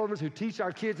have servants who teach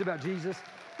our kids about Jesus?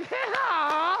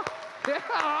 Yeah!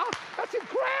 Yeah! That's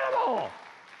incredible!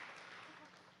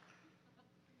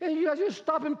 And you guys just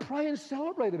stop and pray and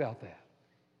celebrate about that.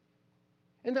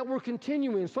 And that we're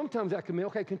continuing. Sometimes that can mean,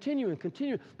 okay, continue.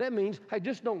 That means, hey,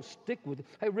 just don't stick with it.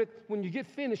 Hey, Rick, when you get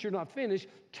finished, you're not finished.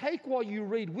 Take what you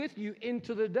read with you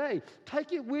into the day.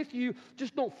 Take it with you.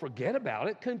 Just don't forget about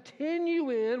it. Continue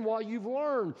in what you've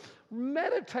learned.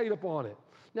 Meditate upon it.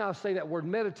 Now, I say that word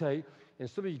meditate, and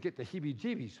some of you get the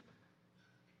heebie-jeebies.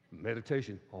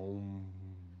 Meditation.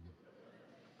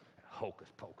 Hocus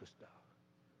pocus stuff.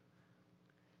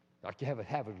 Like you have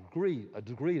a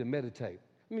degree to meditate.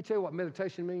 Let me tell you what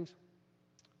meditation means.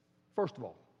 First of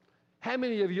all, how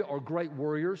many of you are great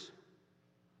worriers?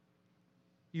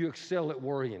 You excel at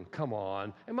worrying. Come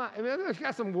on. I've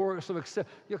got some worry, some excel.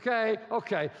 Okay.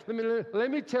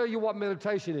 Let me tell you what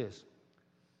meditation is.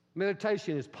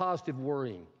 Meditation is positive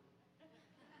worrying.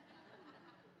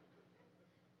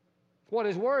 What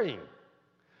is worrying?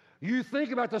 You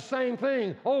think about the same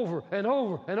thing over and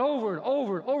over and over and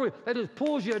over and over. That just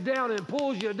pulls you down and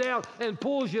pulls you down and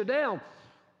pulls you down.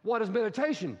 What is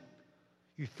meditation?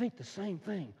 You think the same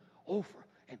thing over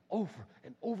and over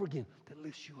and over again that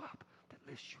lifts you up, that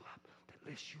lifts you up, that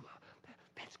lifts you up.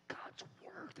 That's God's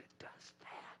word that does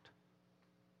that.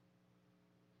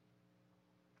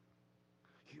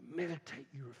 You meditate,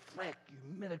 you reflect, you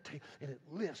meditate, and it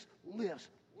lifts. There's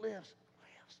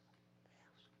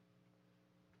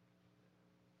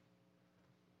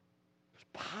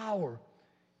power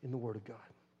in the Word of God.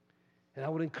 And I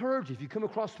would encourage you, if you come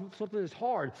across something that's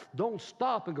hard, don't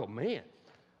stop and go, man,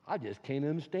 I just can't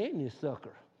understand this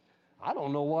sucker. I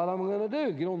don't know what I'm going to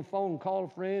do. Get on the phone and call a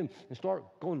friend and start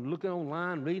going looking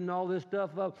online, reading all this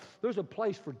stuff up. There's a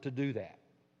place to do that.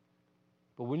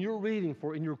 But when you're reading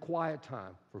in your quiet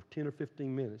time for 10 or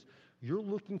 15 minutes, you're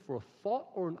looking for a thought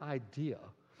or an idea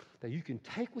that you can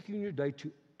take with you in your day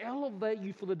to elevate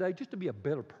you for the day, just to be a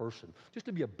better person, just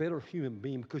to be a better human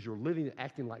being because you're living and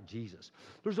acting like Jesus.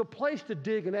 There's a place to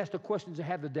dig and ask the questions and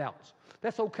have the doubts.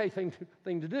 That's an okay thing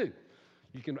to do.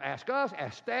 You can ask us,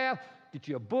 ask staff, get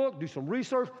you a book, do some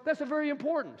research. That's very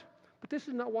important. But this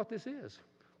is not what this is.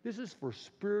 This is for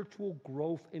spiritual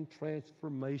growth and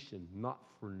transformation, not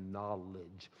for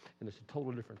knowledge. And it's a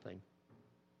totally different thing.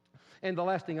 And the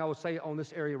last thing I would say on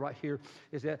this area right here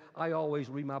is that I always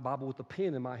read my Bible with a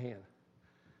pen in my hand.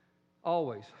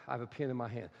 Always, I have a pen in my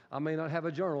hand. I may not have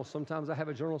a journal. Sometimes I have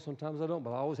a journal, sometimes I don't,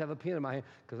 but I always have a pen in my hand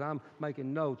because I'm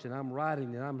making notes and I'm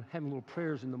writing and I'm having little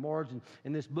prayers in the margin,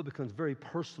 and this book becomes very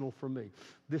personal for me.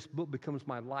 This book becomes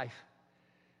my life.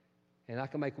 And I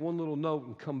can make one little note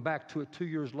and come back to it 2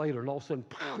 years later, and all of a sudden,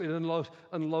 it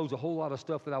unloads a whole lot of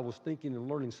stuff that I was thinking and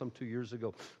learning some 2 years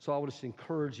ago. So I would just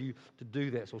encourage you to do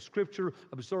that. So Scripture,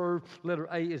 observe. Letter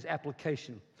A is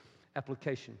application.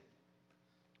 Application.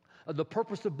 The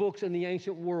purpose of books in the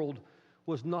ancient world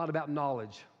was not about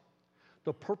knowledge.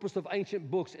 The purpose of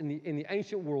ancient books in the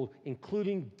ancient world,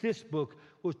 including this book,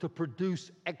 was to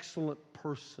produce excellent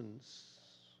persons.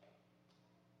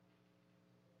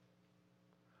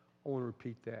 I want to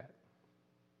repeat that.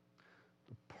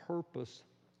 The purpose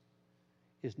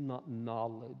is not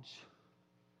knowledge.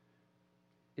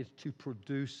 It's to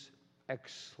produce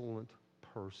excellent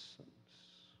persons.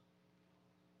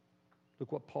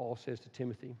 Look what Paul says to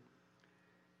Timothy.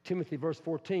 Timothy, verse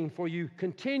 14, for you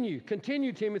continue,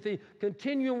 Timothy,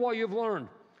 continue in what you've learned.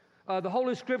 The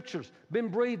Holy Scriptures, been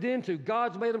breathed into.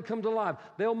 God's made them come to life.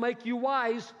 They'll make you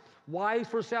wise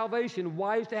for salvation,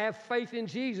 wise to have faith in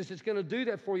Jesus. It's going to do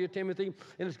that for you, Timothy,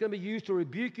 and it's going to be used to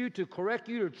rebuke you, to correct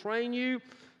you, to train you.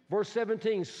 Verse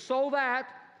 17, so that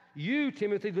you,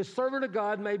 Timothy, the servant of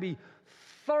God, may be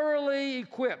thoroughly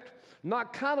equipped.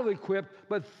 Not kind of equipped,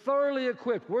 but thoroughly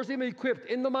equipped. Where's he equipped?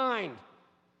 In the mind.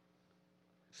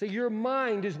 See, your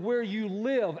mind is where you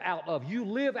live out of. You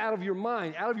live out of your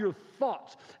mind, out of your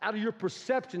thoughts, out of your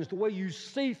perceptions, the way you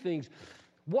see things.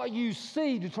 What you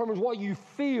see determines what you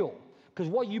feel. Because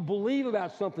what you believe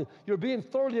about something, you're being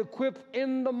thoroughly equipped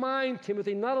in the mind,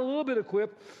 Timothy, not a little bit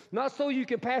equipped, not so you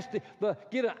can pass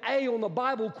get an A on the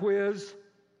Bible quiz,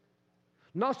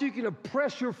 not so you can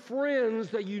impress your friends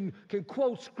that you can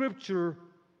quote Scripture.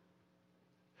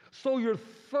 So you're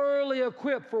thoroughly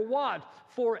equipped for what?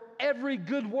 For every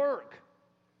good work.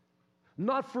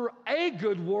 Not for a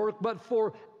good work, but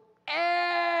for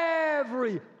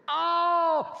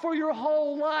for your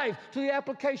whole life, to the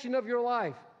application of your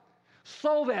life.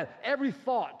 So that every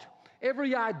thought,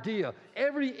 every idea,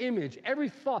 every image, every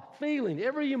thought, feeling,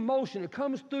 every emotion that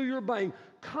comes through your brain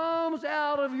comes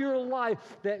out of your life,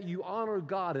 that you honor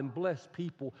God and bless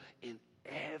people in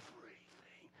everything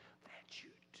that you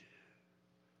do.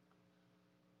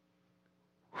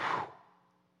 Whew.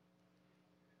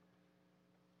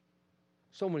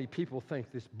 So many people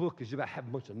think this book is about having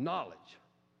a bunch of knowledge.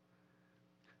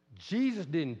 Jesus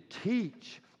didn't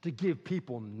teach to give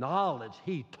people knowledge.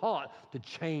 He taught to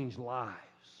change lives.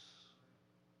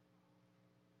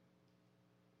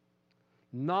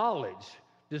 Knowledge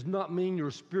does not mean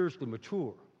you're spiritually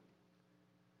mature.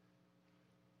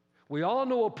 We all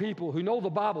know of people who know the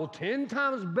Bible 10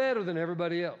 times better than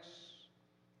everybody else,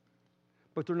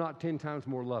 but they're not 10 times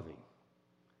more loving.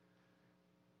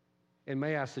 And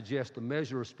may I suggest the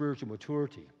measure of spiritual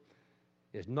maturity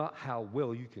is not how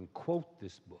well you can quote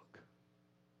this book,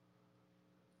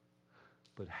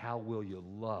 but how will you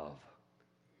love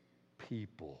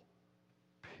people,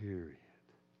 period.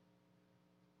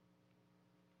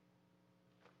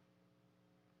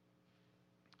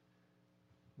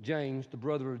 James, the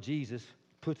brother of Jesus,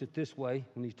 puts it this way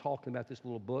when he's talking about this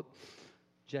little book.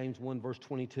 James 1, verse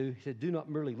 22, he said, do not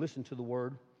merely listen to the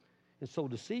word and so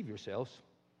deceive yourselves.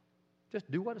 Just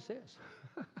do what it says.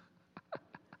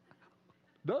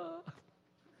 Duh.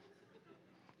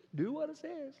 Do what it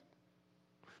says.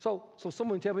 So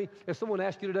someone tell me, if someone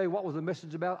asks you today, what was the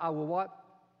message about? I will what?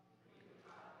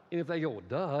 And if they go, well,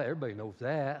 duh, everybody knows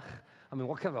that. I mean,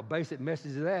 what kind of a basic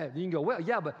message is that? You can go, well,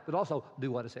 yeah, but also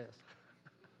do what it says.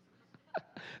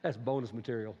 That's bonus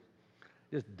material.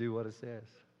 Just do what it says.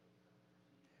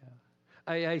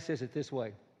 Yeah. AA says it this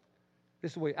way.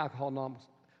 This is the way Alcohol Anonymous,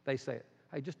 they say it.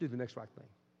 Hey, just do the next right thing.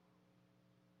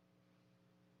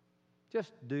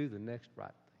 Just do the next right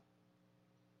thing.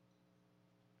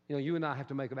 You know, you and I have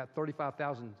to make about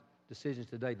 35,000 decisions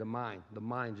today. The mind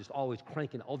just always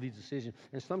cranking all these decisions.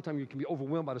 And sometimes you can be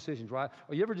overwhelmed by decisions, right?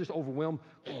 Are you ever just overwhelmed?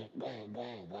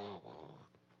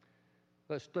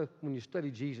 When you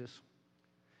study Jesus,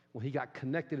 when he got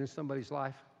connected in somebody's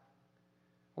life,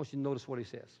 I want you to notice what he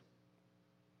says.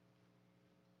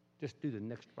 Just do the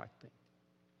next right thing.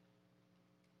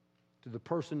 To the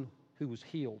person who was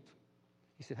healed,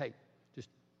 he said, hey, just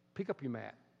pick up your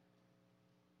mat.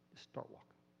 Just start walking.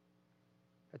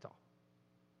 That's all.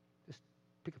 Just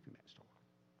pick up your mat and start walking.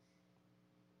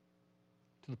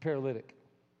 To the paralytic,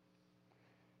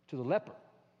 to the leper,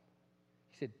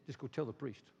 he said, just go tell the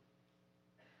priest.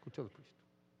 Go tell the priest.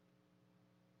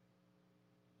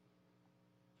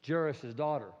 Jairus'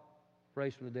 daughter,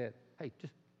 raised from the dead. Hey,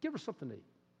 just give her something to eat.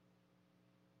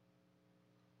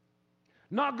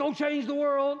 Not go change the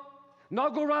world,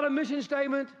 not go write a mission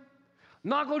statement,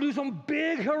 not go do some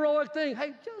big heroic thing.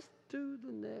 Hey, just do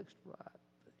the next right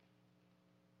thing.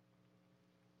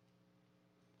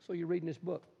 So you're reading this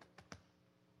book.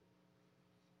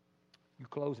 You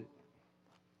close it.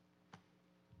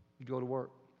 You go to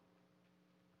work.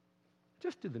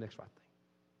 Just do the next right thing.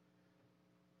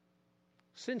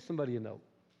 Send somebody a note.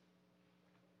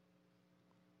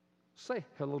 Say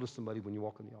hello to somebody when you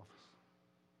walk in the office.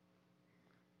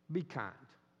 Be kind.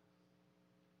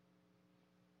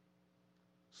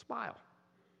 Smile.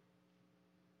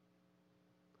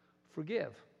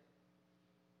 Forgive.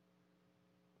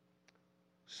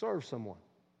 Serve someone.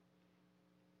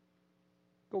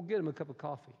 Go get them a cup of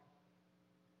coffee.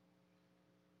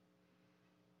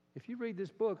 If you read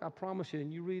this book, I promise you,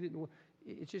 and you read it,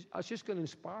 it's just going to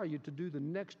inspire you to do the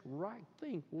next right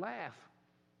thing. Laugh.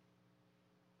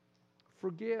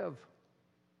 Forgive.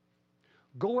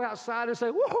 Go outside and say,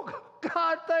 whoa,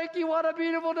 God, thank you, what a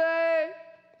beautiful day.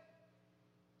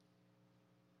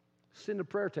 Send a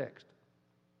prayer text.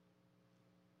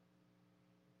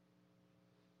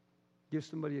 Give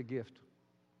somebody a gift.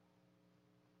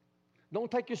 Don't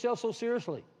take yourself so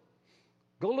seriously.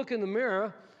 Go look in the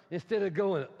mirror instead of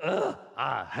going,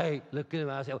 I hate looking at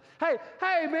myself. Hey,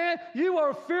 man, you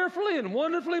are fearfully and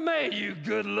wonderfully made, you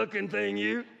good-looking thing,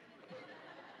 you.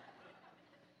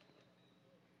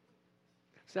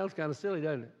 Sounds kind of silly,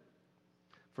 doesn't it?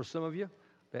 For some of you,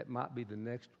 that might be the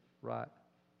next right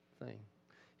thing.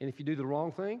 And if you do the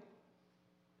wrong thing,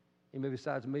 anybody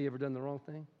besides me ever done the wrong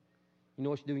thing? You know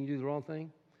what you do when you do the wrong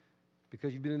thing?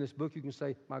 Because you've been in this book, you can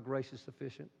say, my grace is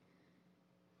sufficient.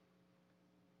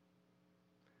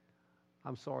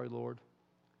 I'm sorry, Lord.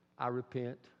 I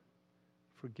repent.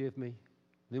 Forgive me.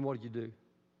 Then what do?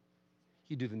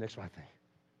 You do the next right thing.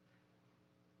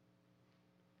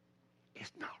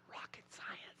 It's not rocket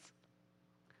science.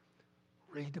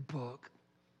 Read the book.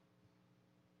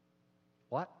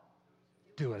 What?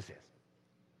 Do what it says.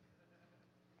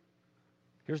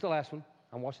 Here's the last one.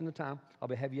 I'm watching the time. I'll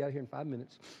have you out of here in 5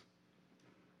 minutes.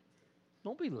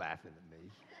 Don't be laughing at me.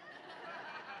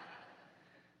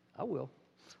 I will.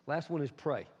 Last one is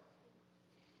pray.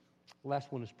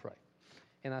 Last one is pray.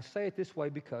 And I say it this way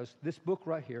because this book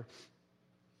right here,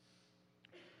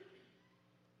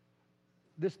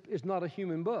 this is not a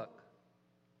human book.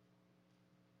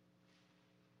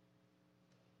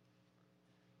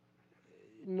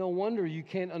 No wonder you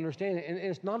can't understand it. And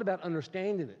it's not about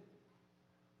understanding it.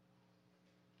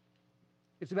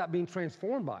 It's about being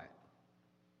transformed by it.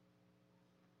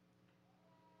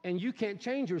 And you can't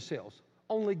change yourselves.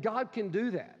 Only God can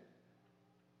do that.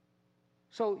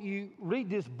 So you read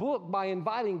this book by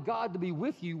inviting God to be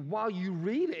with you while you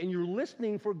read it, and you're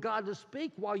listening for God to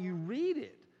speak while you read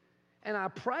it. And I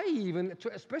pray even,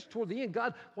 especially toward the end,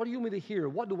 God, what do you want me to hear?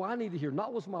 What do I need to hear?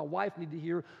 Not what my wife need to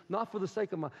hear, not for the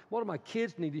sake of what do my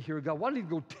kids need to hear, God? What do I need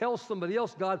to go tell somebody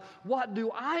else, God? What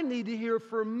do I need to hear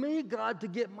for me, God, to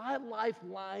get my life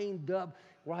lined up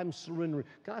where I'm surrendering?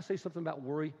 Can I say something about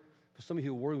worry? For some of you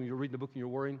who worry when you're reading the book and you're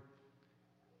worrying.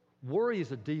 Worry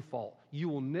is a default. You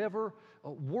will never,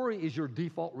 worry is your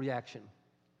default reaction.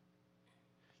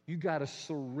 You got to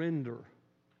surrender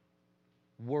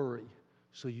worry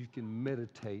so you can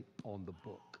meditate on the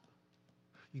book.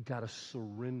 You got to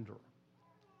surrender.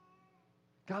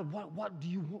 God, what do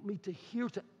you want me to hear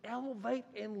to elevate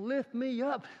and lift me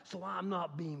up so I'm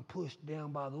not being pushed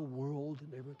down by the world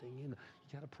and everything? You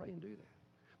got to pray and do that.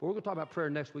 But we're going to talk about prayer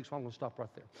next week, so I'm going to stop right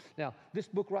there. Now, this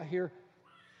book right here,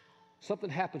 something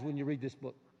happens when you read this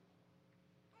book.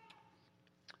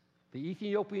 The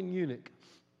Ethiopian eunuch,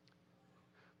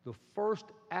 the first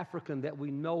African that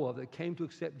we know of that came to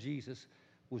accept Jesus,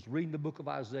 was reading the book of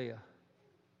Isaiah.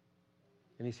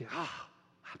 And he said, I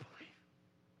believe.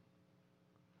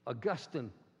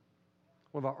 Augustine,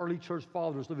 one of our early church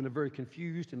fathers, living a very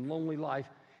confused and lonely life,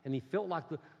 and he felt like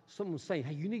someone was saying,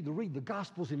 hey, you need to read the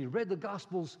Gospels, and he read the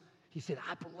Gospels. He said,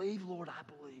 I believe, Lord, I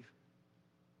believe.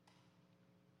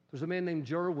 There's a man named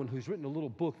Jerwin who's written a little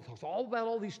book that talks all about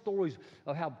all these stories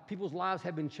of how people's lives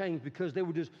have been changed because they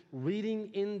were just reading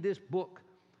in this book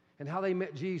and how they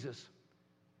met Jesus.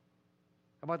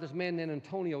 How about this man named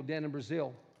Antonio down in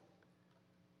Brazil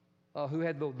who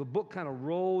had the book kind of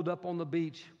rolled up on the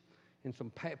beach in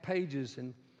some pages,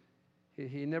 and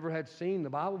he never had seen the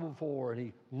Bible before, and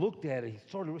he looked at it. He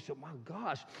started to say, my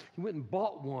gosh. He went and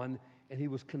bought one, and he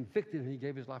was convicted, and he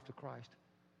gave his life to Christ.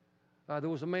 There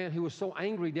was a man who was so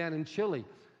angry down in Chile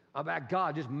about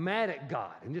God, just mad at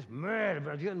God, and just mad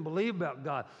about it. He didn't believe about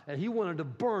God. And he wanted to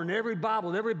burn every Bible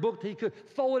and every book that he could,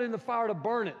 throw it in the fire to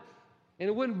burn it. And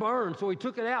it wouldn't burn, so he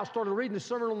took it out, started reading the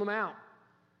Sermon on the Mount.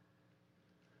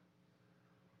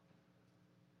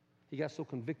 He got so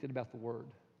convicted about the Word.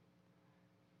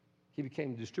 He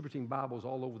became distributing Bibles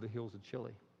all over the hills of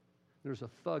Chile. There's a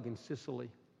thug in Sicily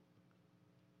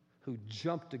who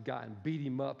jumped a guy and beat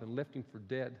him up and left him for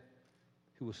dead,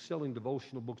 who was selling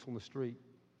devotional books on the street.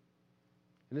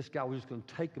 And this guy was just going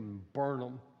to take them and burn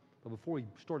them. But before he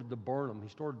started to burn them, he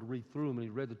started to read through them, and he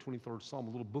read the 23rd Psalm, a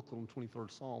little booklet on the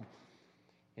 23rd Psalm.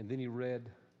 And then he read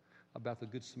about the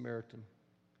Good Samaritan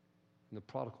and the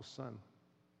prodigal son,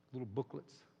 little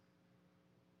booklets.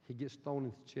 He gets thrown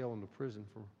into jail into prison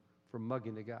for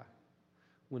mugging the guy.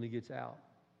 When he gets out,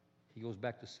 he goes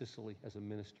back to Sicily as a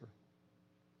minister.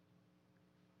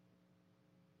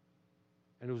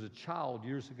 And there was a child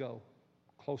years ago,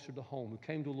 closer to home, who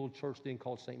came to a little church then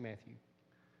called St. Matthew,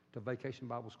 to Vacation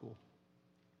Bible School.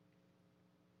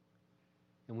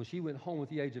 And when she went home at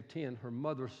the age of 10, her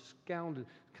mother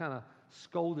kind of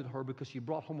scolded her because she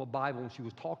brought home a Bible and she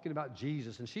was talking about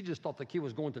Jesus. And she just thought the kid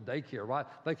was going to daycare, right?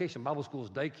 Vacation Bible School is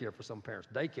daycare for some parents.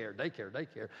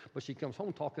 Daycare. But she comes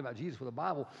home talking about Jesus with a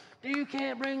Bible. You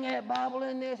can't bring that Bible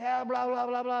in this house, blah, blah,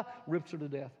 blah, blah. Rips her to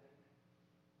death.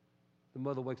 The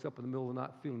mother wakes up in the middle of the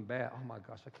night feeling bad. Oh, my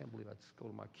gosh, I can't believe I'd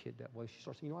scold my kid that way. She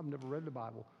starts saying, I've never read the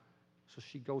Bible. So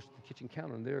she goes to the kitchen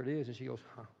counter, and there it is. And she goes,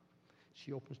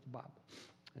 She opens the Bible,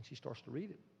 and she starts to read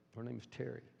it. Her name is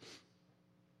Terry.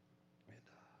 And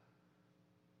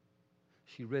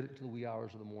she read it to the wee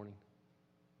hours of the morning.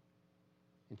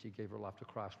 And she gave her life to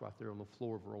Christ right there on the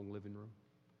floor of her own living room.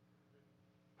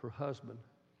 Her husband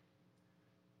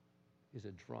is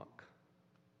a drunk.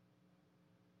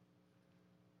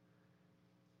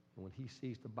 when he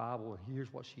sees the Bible and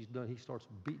hears what she's done, he starts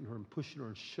beating her and pushing her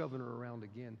and shoving her around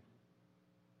again.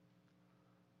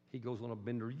 He goes on a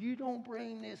bender. You don't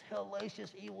bring this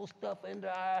hellacious, evil stuff into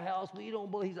our house. We don't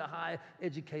believe. He's a high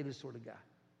educated sort of guy.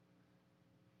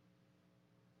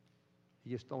 He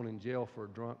gets thrown in jail for a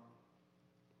drunk.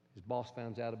 His boss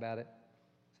finds out about it.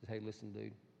 Says, hey, listen,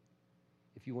 dude,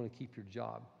 if you want to keep your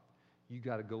job, you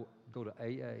got to go to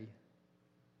AA.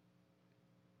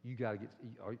 You got to get,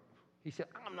 he said,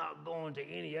 I'm not going to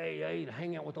any AA to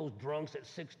hang out with those drunks at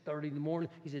 6:30 in the morning.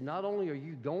 He said, not only are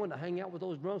you going to hang out with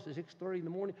those drunks at 6:30 in the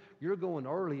morning, you're going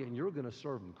early and you're going to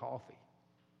serve them coffee.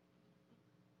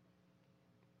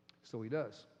 So he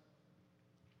does.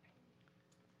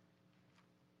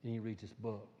 And he reads this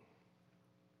book.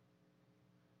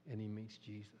 And he meets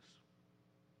Jesus.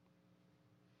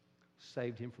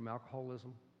 Saved him from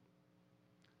alcoholism.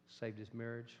 Saved his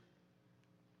marriage.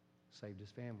 Saved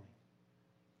his family.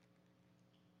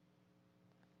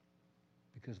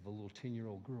 Because of a little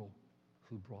 10-year-old girl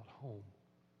who brought home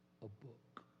a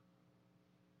book.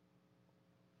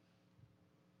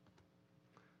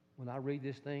 When I read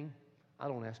this thing, I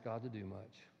don't ask God to do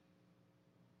much.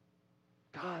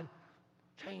 God,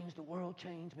 change the world,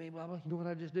 change me, blah, blah. You know what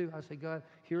I just do? I say, God,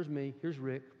 here's me, here's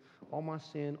Rick, all my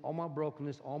sin, all my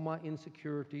brokenness, all my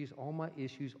insecurities, all my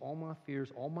issues, all my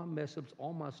fears, all my mess-ups,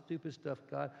 all my stupid stuff,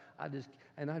 God. I just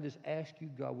ask you,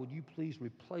 God, would you please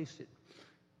replace it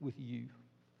with you?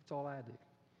 That's all I do.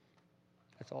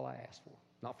 That's all I ask for.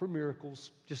 Not for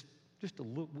miracles, just a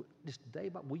little, just day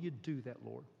by day. Will you do that,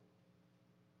 Lord?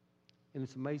 And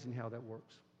it's amazing how that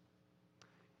works.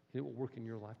 And it will work in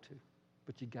your life too.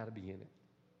 But you got to be in it.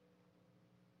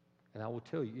 And I will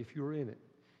tell you, if you're in it,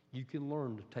 you can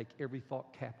learn to take every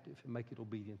thought captive and make it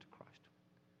obedient to Christ.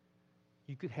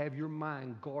 You could have your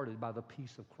mind guarded by the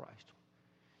peace of Christ.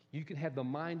 You can have the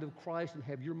mind of Christ and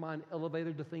have your mind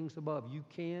elevated to things above. You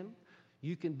can.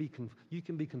 You can be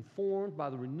conformed by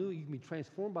the renewing. You can be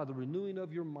transformed by the renewing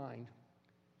of your mind.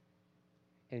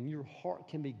 And your heart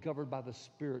can be governed by the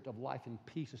spirit of life and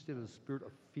peace instead of the spirit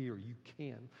of fear. You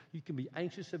can. You can be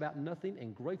anxious about nothing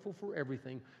and grateful for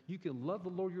everything. You can love the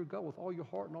Lord your God with all your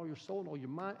heart and all your soul and all your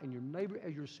mind and your neighbor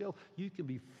as yourself. You can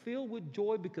be filled with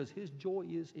joy because his joy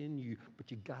is in you. But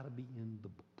you got to be in the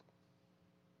book.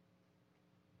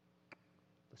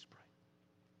 Let's pray.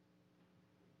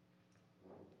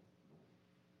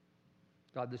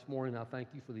 God, this morning I thank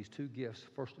you for these two gifts.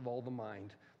 First of all, the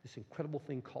mind. This incredible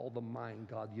thing called the mind,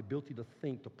 God, the ability to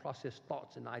think, to process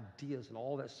thoughts and ideas and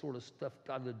all that sort of stuff,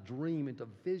 God, to dream and to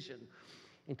vision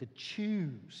and to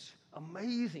choose.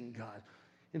 Amazing, God.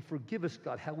 And forgive us,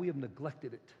 God, how we have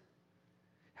neglected it,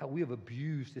 how we have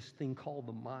abused this thing called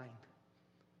the mind.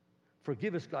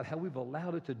 Forgive us, God, how we've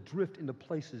allowed it to drift into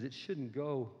places it shouldn't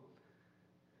go.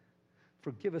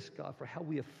 Forgive us, God, for how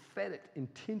we have fed it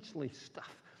intentionally stuff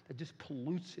that just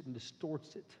pollutes it and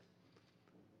distorts it.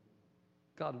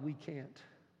 God, we can't.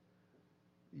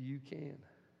 You can.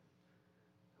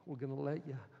 We're going to let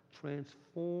you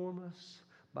transform us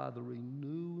by the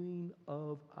renewing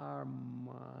of our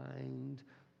mind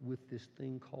with this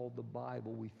thing called the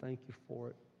Bible. We thank you for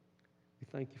it. We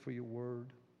thank you for your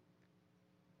word.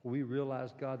 We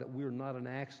realize, God, that we are not an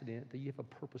accident, that you have a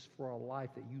purpose for our life,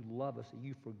 that you love us, that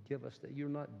you forgive us, that you're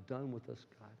not done with us,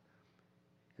 God.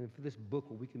 And for this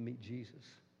book where we can meet Jesus.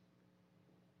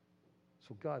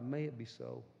 So, God, may it be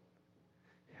so.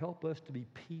 Help us to be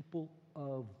people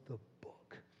of the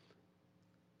book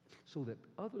so that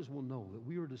others will know that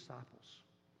we are disciples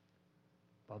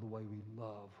by the way we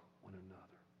love one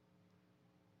another.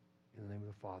 In the name of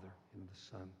the Father, and of the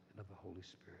Son, and of the Holy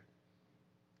Spirit.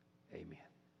 Amen.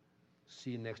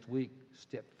 See you next week,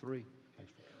 step 3.